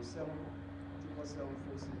 777-460-817,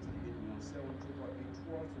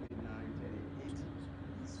 777-460-817, 888-1229-38.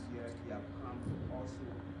 This year, he have come also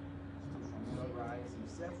to familiarize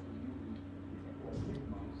himself with you for 8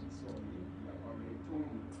 months. He saw you. He have already told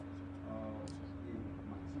me the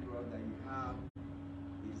material that you have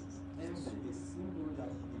is emblem, his symbol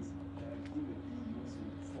that he is he will be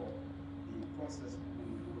using for the process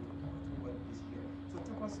when we go to October this year. So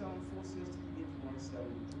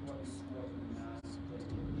 777-460-817,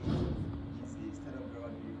 81229-38 is a standard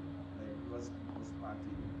bearer day, like US People's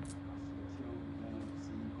Party,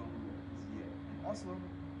 Tiawan Gongloe this year. And also,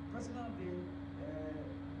 President of the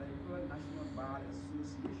Liberian National Bar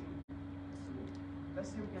Association. So let's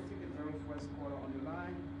see if we can take the very first caller on the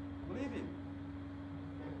line. Good evening.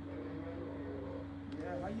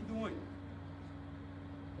 Yeah, how you doing?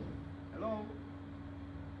 Hello? Oh,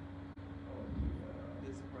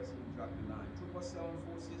 this person dropped the line.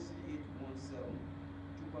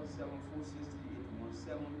 777-460-817,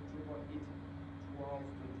 777-460-817, 888-1229-38.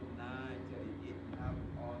 We have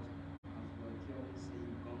with us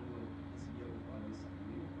Tiawan Gongloe is here with us this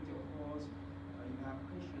evening. Put your calls. You have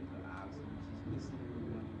questions to ask, and she's listening. We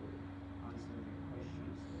want to answer the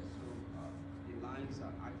questions. So the lines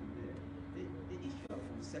are active there. The issue of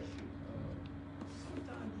concession.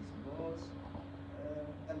 Sometimes these laws,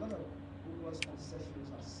 a lot of bogus concessions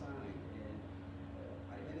are signed, and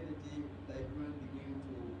at the end of the day, Liberians begin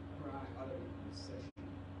to cry out of the concession.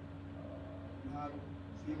 You have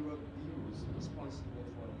various bureaus responsible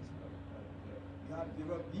for this. You have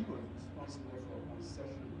various bureaus responsible for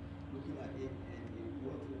concession, looking at it and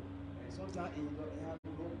go to, and sometimes it has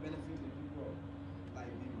no benefit to people like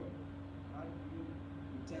Liberia. How do you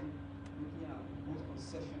intend looking at both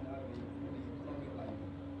concession and the economic life?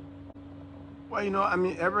 Well, you know, I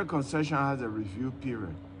mean, every concession has a review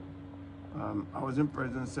period. I was in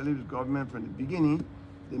President Cllr's government from the beginning.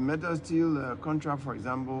 The metal steel contract, for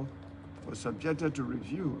example, was subjected to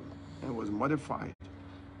review and was modified.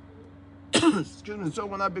 Excuse me. So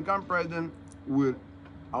when I became president, I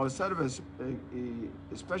will set up a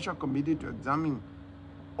special committee to examine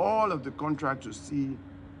all of the contracts to see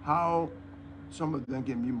how some of them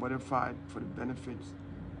can be modified for the benefits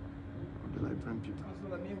of the Liberian people. So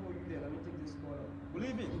let me hold you there. Let me take this call. Good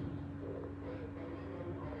evening.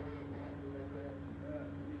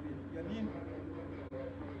 Your name? Yeah.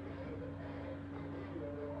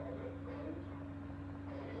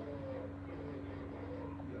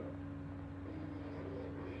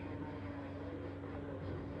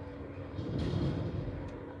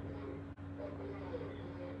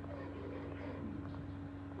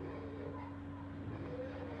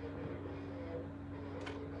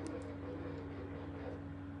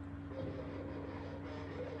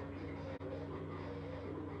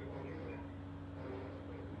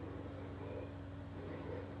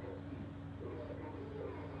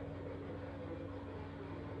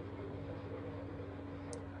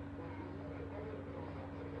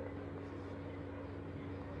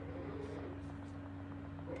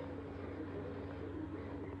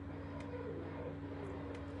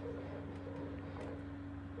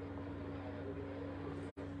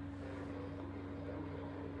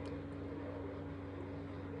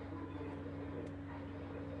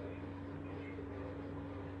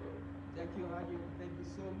 Thank you, Haji. Thank you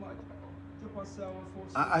so much.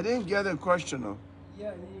 777-460. I didn't get the question, though.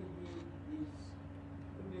 Yeah, he's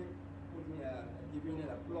giving it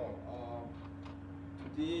applause.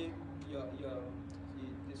 Today, the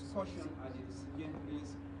discussion at the decision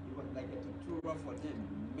place, it was like a tutorial for them.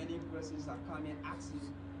 Many persons are coming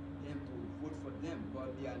asking them to vote for them,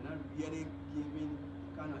 but they are not really giving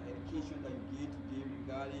the kind of education that you gave today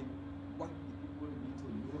regarding what the people need to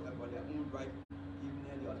know about their own right, giving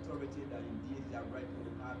them the authority that indeed they are right to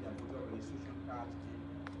have their voter registration cards and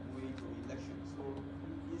going to elections. So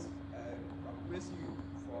he is praising you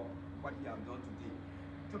for what you have done today.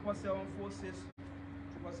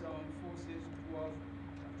 777-460-817, 777 12,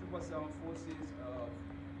 777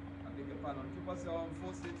 I beg your pardon,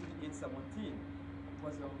 777 to the 817,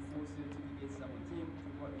 777 to the 817,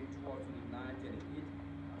 812 to the 938.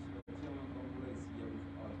 As your Tiawan Gongloe is here with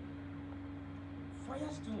us.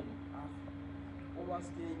 Firestone have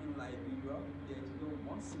overstayed in Liberia. There is no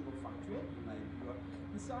one single factory in Liberia.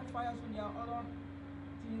 Besides Firestone, there are other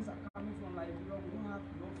things are coming from Liberia. We don't have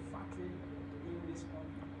no factory in this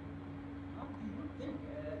country. How do you think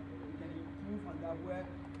we can improve on that, where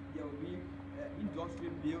there will be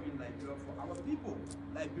industrial build in Liberia for our people,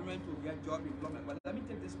 Liberians, to get job employment? But let me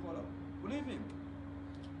take this caller. Good evening.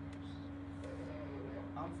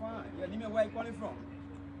 I'm fine. Yeah, Nime, where are you calling from?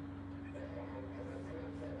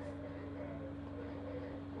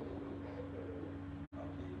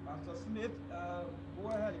 Okay, Pastor Smith, go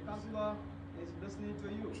ahead. The counselor is listening to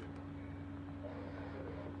you.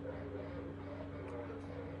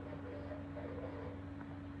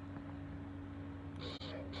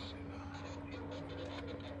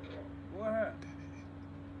 Go ahead.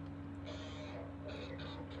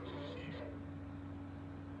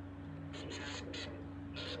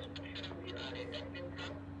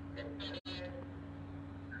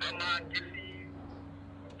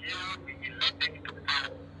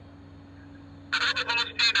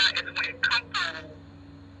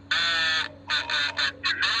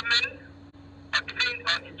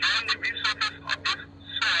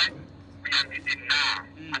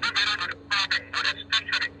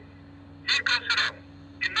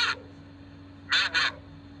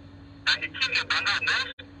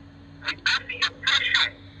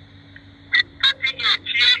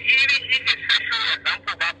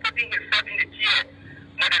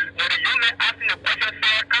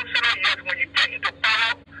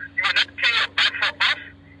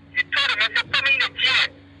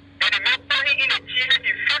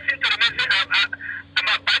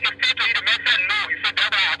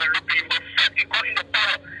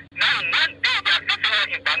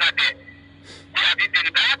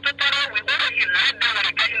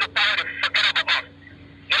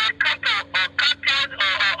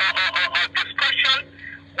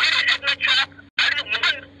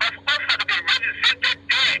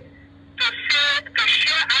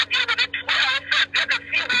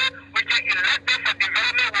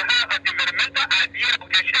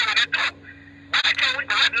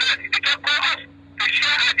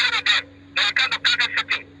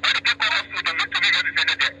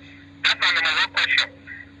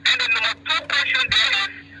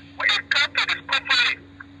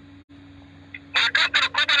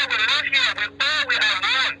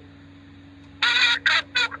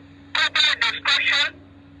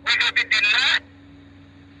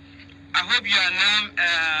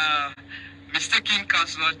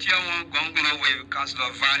 Tiawan Gongloe with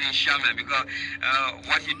Councillor Vani Shaman, because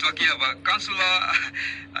what you're talking about, Councillor,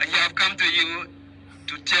 he have come to you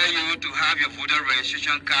to tell you to have your voter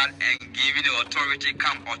registration card and give you the authority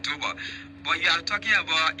come October. But you are talking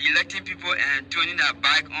about electing people and turning that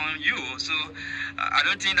back on you. So I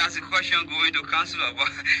don't think that's a question going to Councillor. But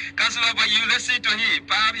Councillor, but you listen to him.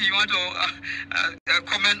 Perhaps you want to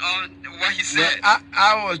comment on what he said. Well,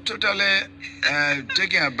 I was totally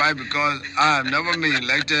taken aback because I have never been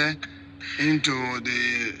elected into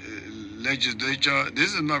the legislature.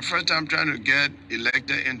 This is my first time trying to get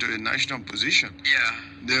elected into a national position. Yeah.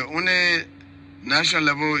 The only national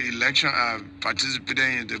level election I participated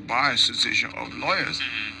in is the Bar Association of Lawyers.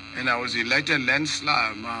 And I was elected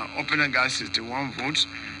landslide. My opponent got 61 votes,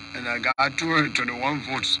 and I got 221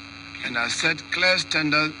 votes. And I set clear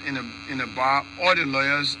standards in the bar. All the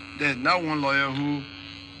lawyers, there's not one lawyer who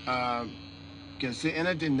can say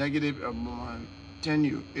anything negative about my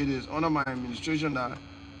tenure. It is under my administration that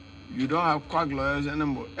you don't have quack lawyers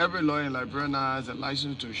anymore. Every lawyer in Liberia now has a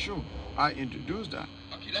license to show. I introduced that.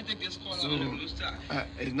 Okay, let's take this call. So,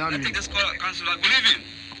 it's not let's me. take this call, Councillor. Good evening.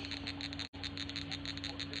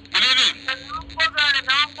 Good evening.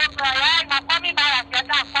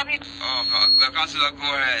 Oh, Councillor, go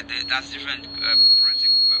ahead. That's different.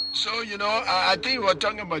 So, you know, I think we're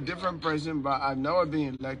talking about different person, but I've never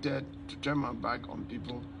been elected to turn my back on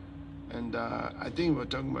people. And I think we're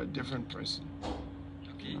talking about a different person.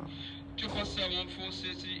 Okay.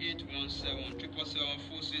 777-460-817,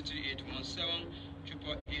 777-460-817,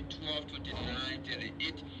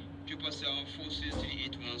 888-12-29-38,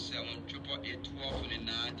 777-460-817,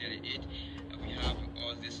 888-12-29-38. We have with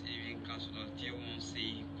us this evening Councillor Tiawan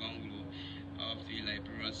Gongloe of the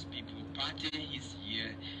Liberian People Party. He's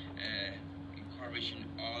here encouraging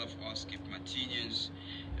all of us Cape-Martinians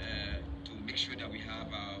to make sure that we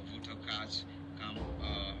have our voter cards come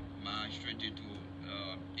March 22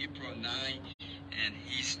 April 9, and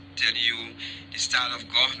he's tell you the style of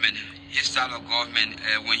government, his style of government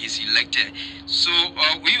when he's elected. So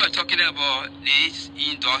we were talking about this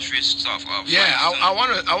industry stuff.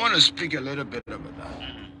 I want to speak a little bit about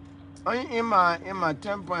that. In my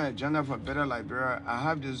 10-point agenda for better Liberia, I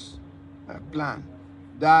have this plan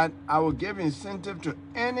that I will give incentive to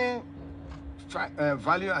any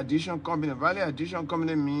value addition company. Value addition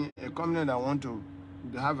company means a company that want to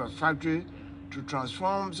have a factory to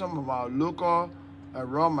transform some of our local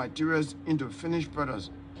raw materials into finished products,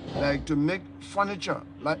 like to make furniture.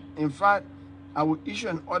 Like, in fact, I will issue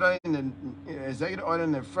an order in an executive order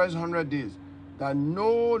in the first 100 days that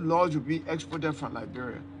no laws will be exported from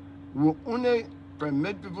Liberia. We will only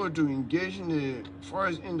permit people to engage in the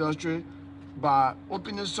forest industry by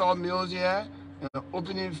opening sawmills here and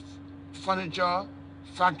opening furniture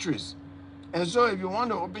factories. And so if you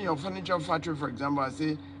want to open your furniture factory, for example, I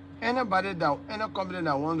say any company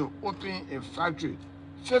that wants to open a factory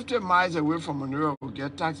 50 miles away from Monrovia will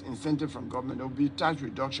get tax incentive from government. There will be tax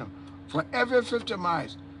reduction for every 50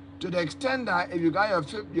 miles, to the extent that if you got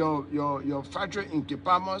your factory in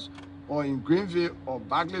Kipamos or in Greenville or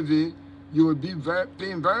Barclayville, you will be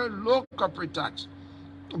paying very low corporate tax.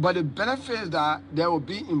 But the benefit is that there will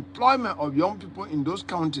be employment of young people in those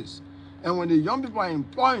counties. And when the young people are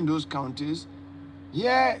employed in those counties,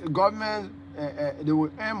 government, they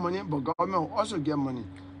will earn money, but government will also get money.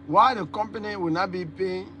 While the company will not be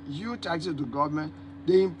paying huge taxes to government,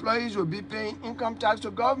 the employees will be paying income tax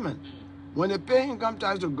to government. When they pay income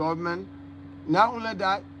tax to government, not only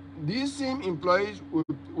that, these same employees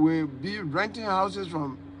will be renting houses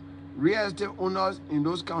from real estate owners in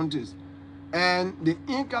those counties. And the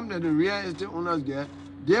income that the real estate owners get,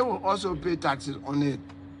 they will also pay taxes on it.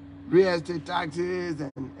 Real estate taxes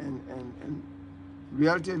and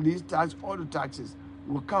realty lease tax, all the taxes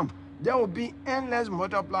will come. There will be endless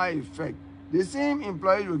multiplier effect. The same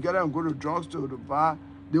employees will get up and go to drugstore, to bar.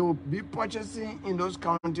 They will be purchasing in those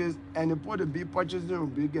counties, and the people that be purchasing will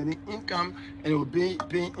be getting income, and they will be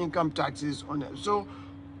paying income taxes on it. So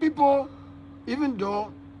people, even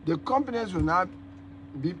though the companies will not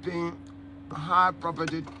be paying high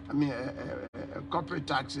corporate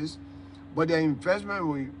taxes, but their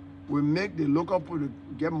investment will make the local people to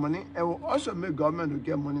get money, and will also make government to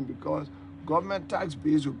get money, because government tax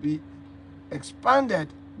base will be expanded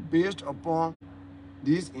based upon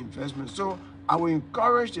these investments. So I will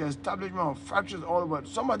encourage the establishment of factories all over.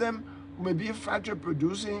 Some of them may be factory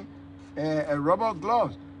producing rubber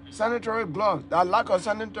gloves, sanitary gloves. That lack of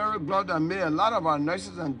sanitary gloves that made a lot of our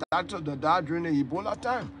nurses and doctors that died during the Ebola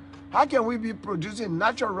time. How can we be producing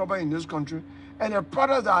natural rubber in this country, and the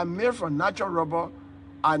products that are made from natural rubber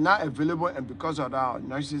are not available, and because of that, our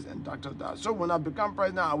nurses and doctors died? So when I become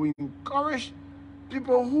president, I will encourage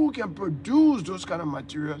people who can produce those kind of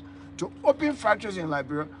materials to open factories in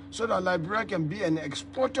Liberia, so that Liberia can be an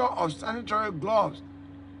exporter of sanitary gloves,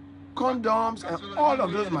 condoms, and all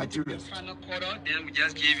of those materials. Final quarter, then we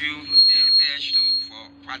just give you the edge for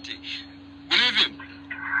party. Good evening.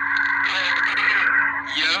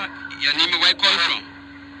 Yeah, your name and where you come from?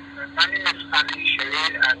 My name is Ali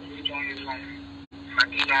Sherry, and we join you from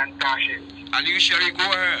Madina Township. Ali Sherry, go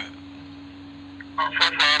ahead.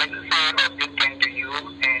 First of all, I'd like to say a big thank to you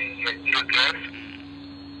and your guests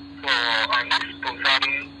for this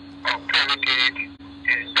providing of quality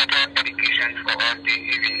and better education for us this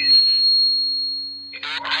evening.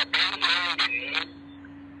 I've been hearing the name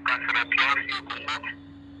Councillor Tiawan Gongloe,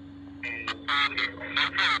 and the pool is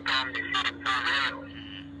most of the time they say the pool well.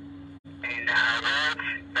 And I heard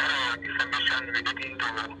that information relating to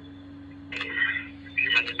this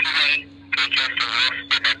humanitarian creatures to us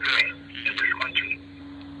that are doing in this country.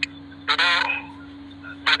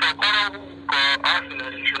 But a quarter who us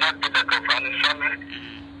should not be like a family family.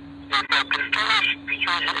 It's a distinguished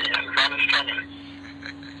between and family family.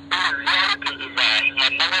 The reality is that you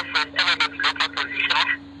have never faced any of those local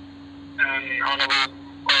positions, and on our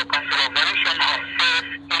conservation ourselves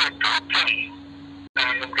in a top 10.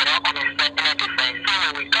 And we cannot understand any difference. So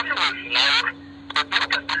we come to this now, the people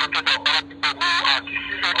can be looking for other people who are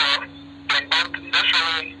deceiving us, and not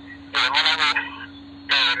necessarily honorable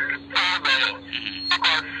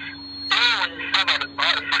because even when you serve at the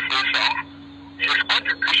bar association, his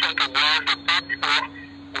contribution towards the poor people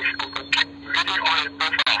will keep reading on his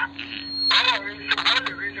profile. One of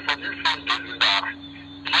the reasons for this thing is that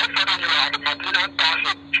most of you are the Madina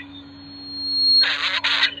Township. And you're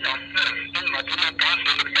all yourself in Madina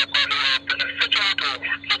Township, beneficial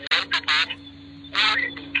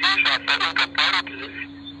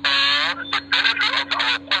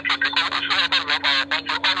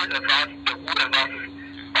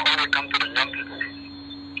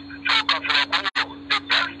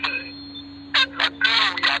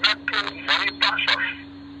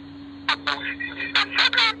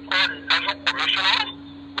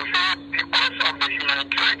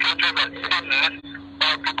illness,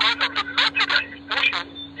 because of the logic that he's pushing,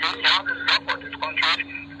 you have the love for this country,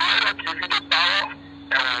 let us give you the power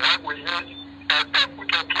and work with him, and we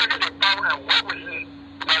can give you the power and work with him.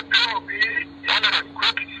 But there will be one of the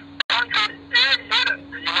quick countries in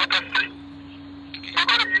the United States.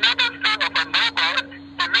 Because the United States of America,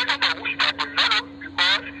 the reason for which they are developed,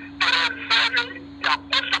 because they are serving their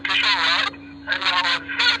constitutional right, and they are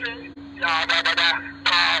serving their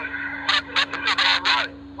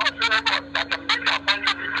right, whatsoever that can make their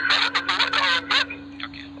country be developed in the way they are living.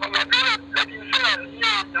 So Liberia, like you said,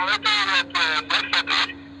 you narrated yesterday,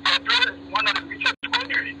 Liberia is one of the richest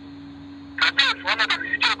countries. Liberia is one of the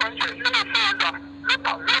richest countries. You know, say that, look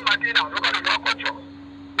at Medina, look at the agriculture.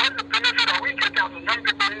 What's the benefit that we get as young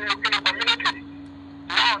people in the community?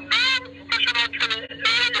 Now, no vocational training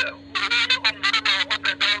area, we really unbelievable up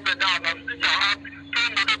and down, and still have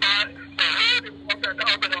 2 million bags,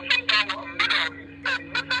 up and down, and sometimes I'm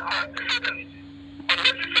missing accidents.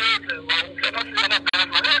 Unnecessarily, well, we cannot see any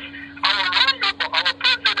benefit. Our lawmaker, our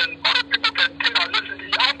president, other people can think and listen.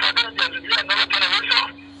 After that, there will be another generation.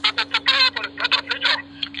 We can prepare for the better future.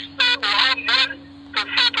 So we have more to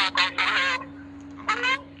say to consider.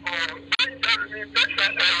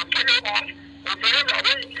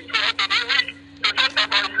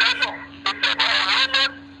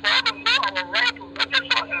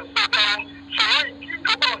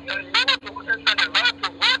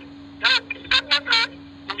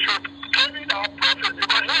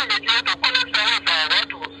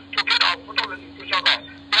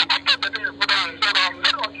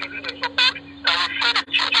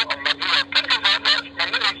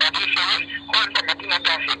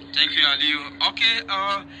 Thank you, Aliu. Okay,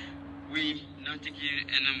 we not taking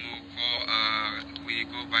any more call. We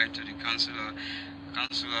go back to the councillor.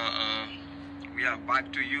 Councillor, we are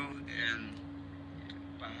back to you, and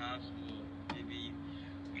perhaps maybe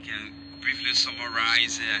we can briefly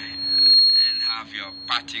summarize and have your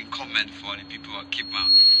parting comment for the people of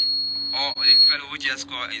Kipman. Or the fellow who just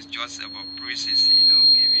called is just about process,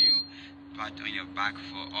 giving you pat on your back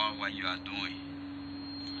for all what you are doing.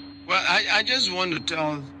 Well, I just want to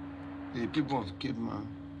tell the people of Kidman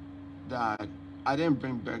that I didn't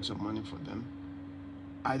bring bags of money for them.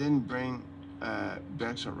 I didn't bring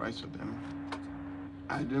bags of rice for them.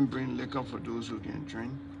 I didn't bring liquor for those who can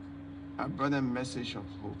drink. I brought a message of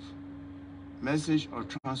hope, message of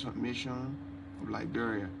transformation of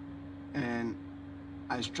Liberia. And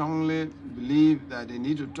I strongly believe that they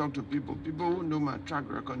need to talk to people. People who know my track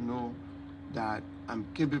record know that I'm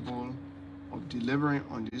capable of delivering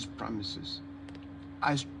on these promises.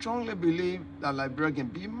 I strongly believe that Liberia can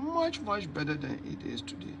be much, much better than it is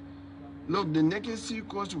today. Look, the naked sea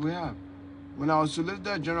coast we have. When I was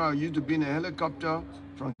Solicitor General, I used to be in a helicopter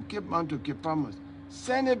from Cape Mount to Cape Palmas.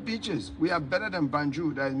 Sandy beaches, we are better than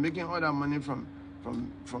Banjul that is making all that money from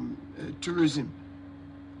tourism.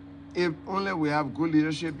 If only we have good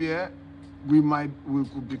leadership here, we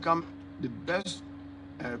could become the best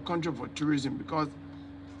country for tourism, because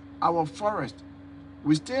our forest,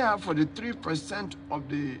 we still have 43% of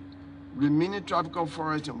the remaining tropical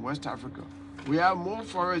forest in West Africa. We have more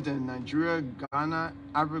forest than Nigeria, Ghana,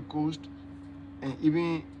 Ivory Coast, and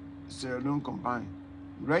even Sierra Leone combined,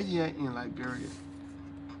 right here in Liberia.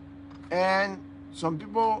 And some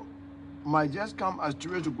people might just come as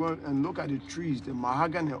tourists to go and look at the trees, the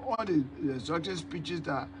mahogany, all the exotic species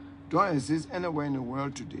that don't exist anywhere in the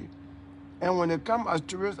world today. And when they come as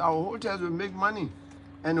tourists, our hotels will make money.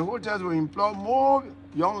 And the hotels will employ more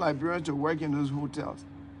young Liberians to work in those hotels.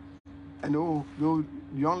 And those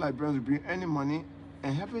young Liberians will be earning money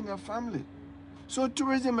and helping their family. So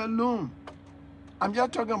tourism alone, I'm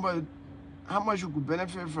just talking about how much you could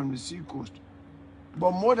benefit from the sea coast.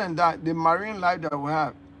 But more than that, the marine life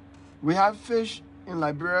that we have fish in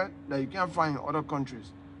Liberia that you can't find in other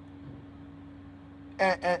countries.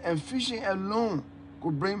 And fishing alone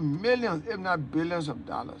could bring millions, if not billions of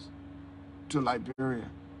dollars to Liberia.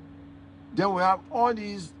 Then we have all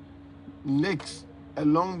these lakes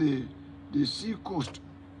along the sea coast,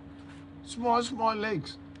 small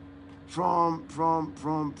lakes, from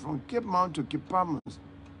Cape Mount to Cape Palmas.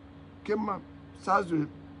 Cape Mount starts with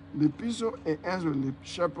Lepiso and ends with Le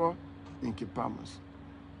Shepherd in Cape Palmas.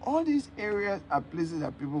 All these areas are places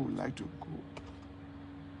that people would like to go.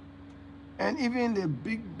 And even the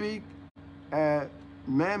big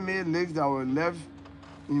man-made lakes that were left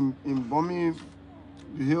in Bombay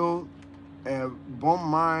Hill, bomb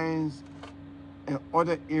mines, and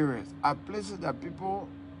other areas are places that people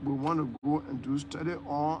will want to go and do study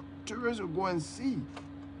on. Tourists will go and see.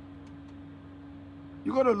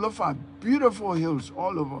 You got to look for beautiful hills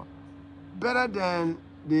all over, better than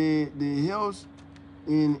the hills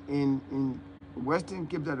in Western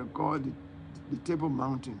Cape that are called the Table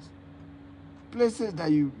Mountains. Places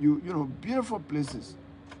that you know, beautiful places.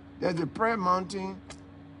 There's a prayer mountain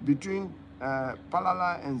between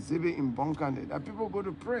Palala and Zibi in Bonkane that people go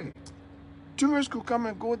to pray. Tourists could come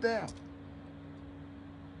and go there.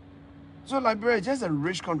 So Liberia is just a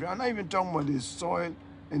rich country. I'm not even talking about the soil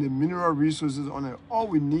and the mineral resources on it. All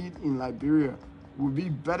we need in Liberia will be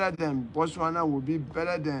better than Botswana, will be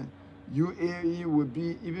better than UAE, will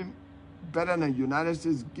be even better than United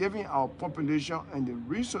States, given our population and the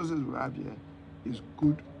resources we have here, is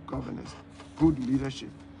good governance, good leadership.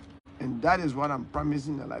 And that is what I'm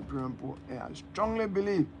promising the Liberian people, and I strongly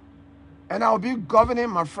believe. And I'll be governing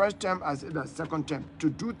my first term as the second term to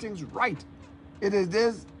do things right. It is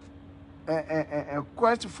this a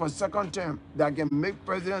quest for second term that can make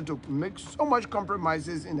presidents to make so much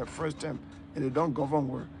compromises in the first term and they don't govern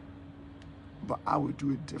well. But I will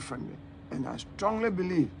do it differently. And I strongly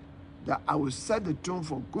believe that I will set the tone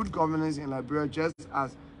for good governance in Liberia, just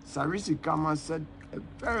as Sarisi Kama set a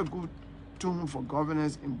very good tone for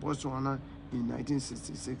governance in Botswana in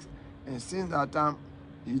 1966. And since that time,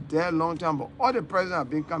 he's there a long time, but all the presidents have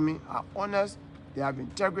been coming are honest, they have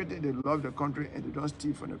integrity, they love the country, and they don't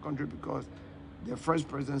steal from the country because the first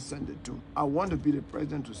president set the tone. I want to be the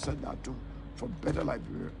president to set that tone for better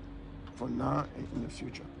Liberia for now and in the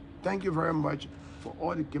future. Thank you very much for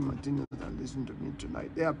all the Kematinians that listen to me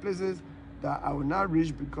tonight. There are places that I will not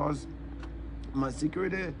reach because my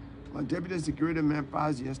deputy security man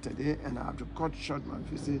passed yesterday, and I have to cut short my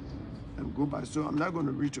visit and go by. So I'm not going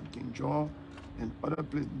to reach to King George and other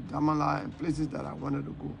places, Damala, and places that I wanted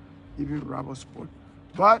to go, even Rubber Sport.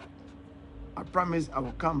 But I promise I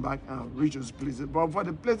will come back and I'll reach those places. But for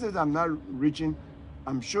the places I'm not reaching,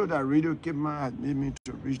 I'm sure that Radio Cape Man has made me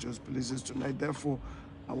to reach those places tonight. Therefore,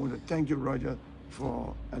 I want to thank you, Roger,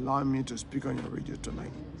 for allowing me to speak on your radio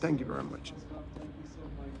tonight. Thank you very much. Thank you so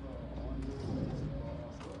much for all these comments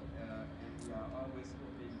also, and we are always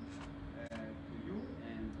open to you.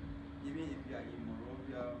 And even if you are in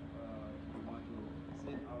Monrovia, you want to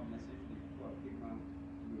send our message to the people of Kigma,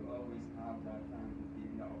 we always have that time to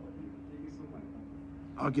give you opportunity. Thank you so much.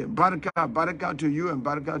 Okay, baraka to you and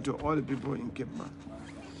baraka to all the people in Cape Man.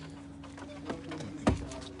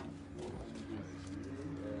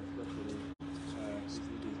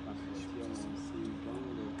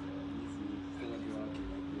 Tiawan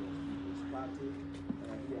Gongloe, People's Party.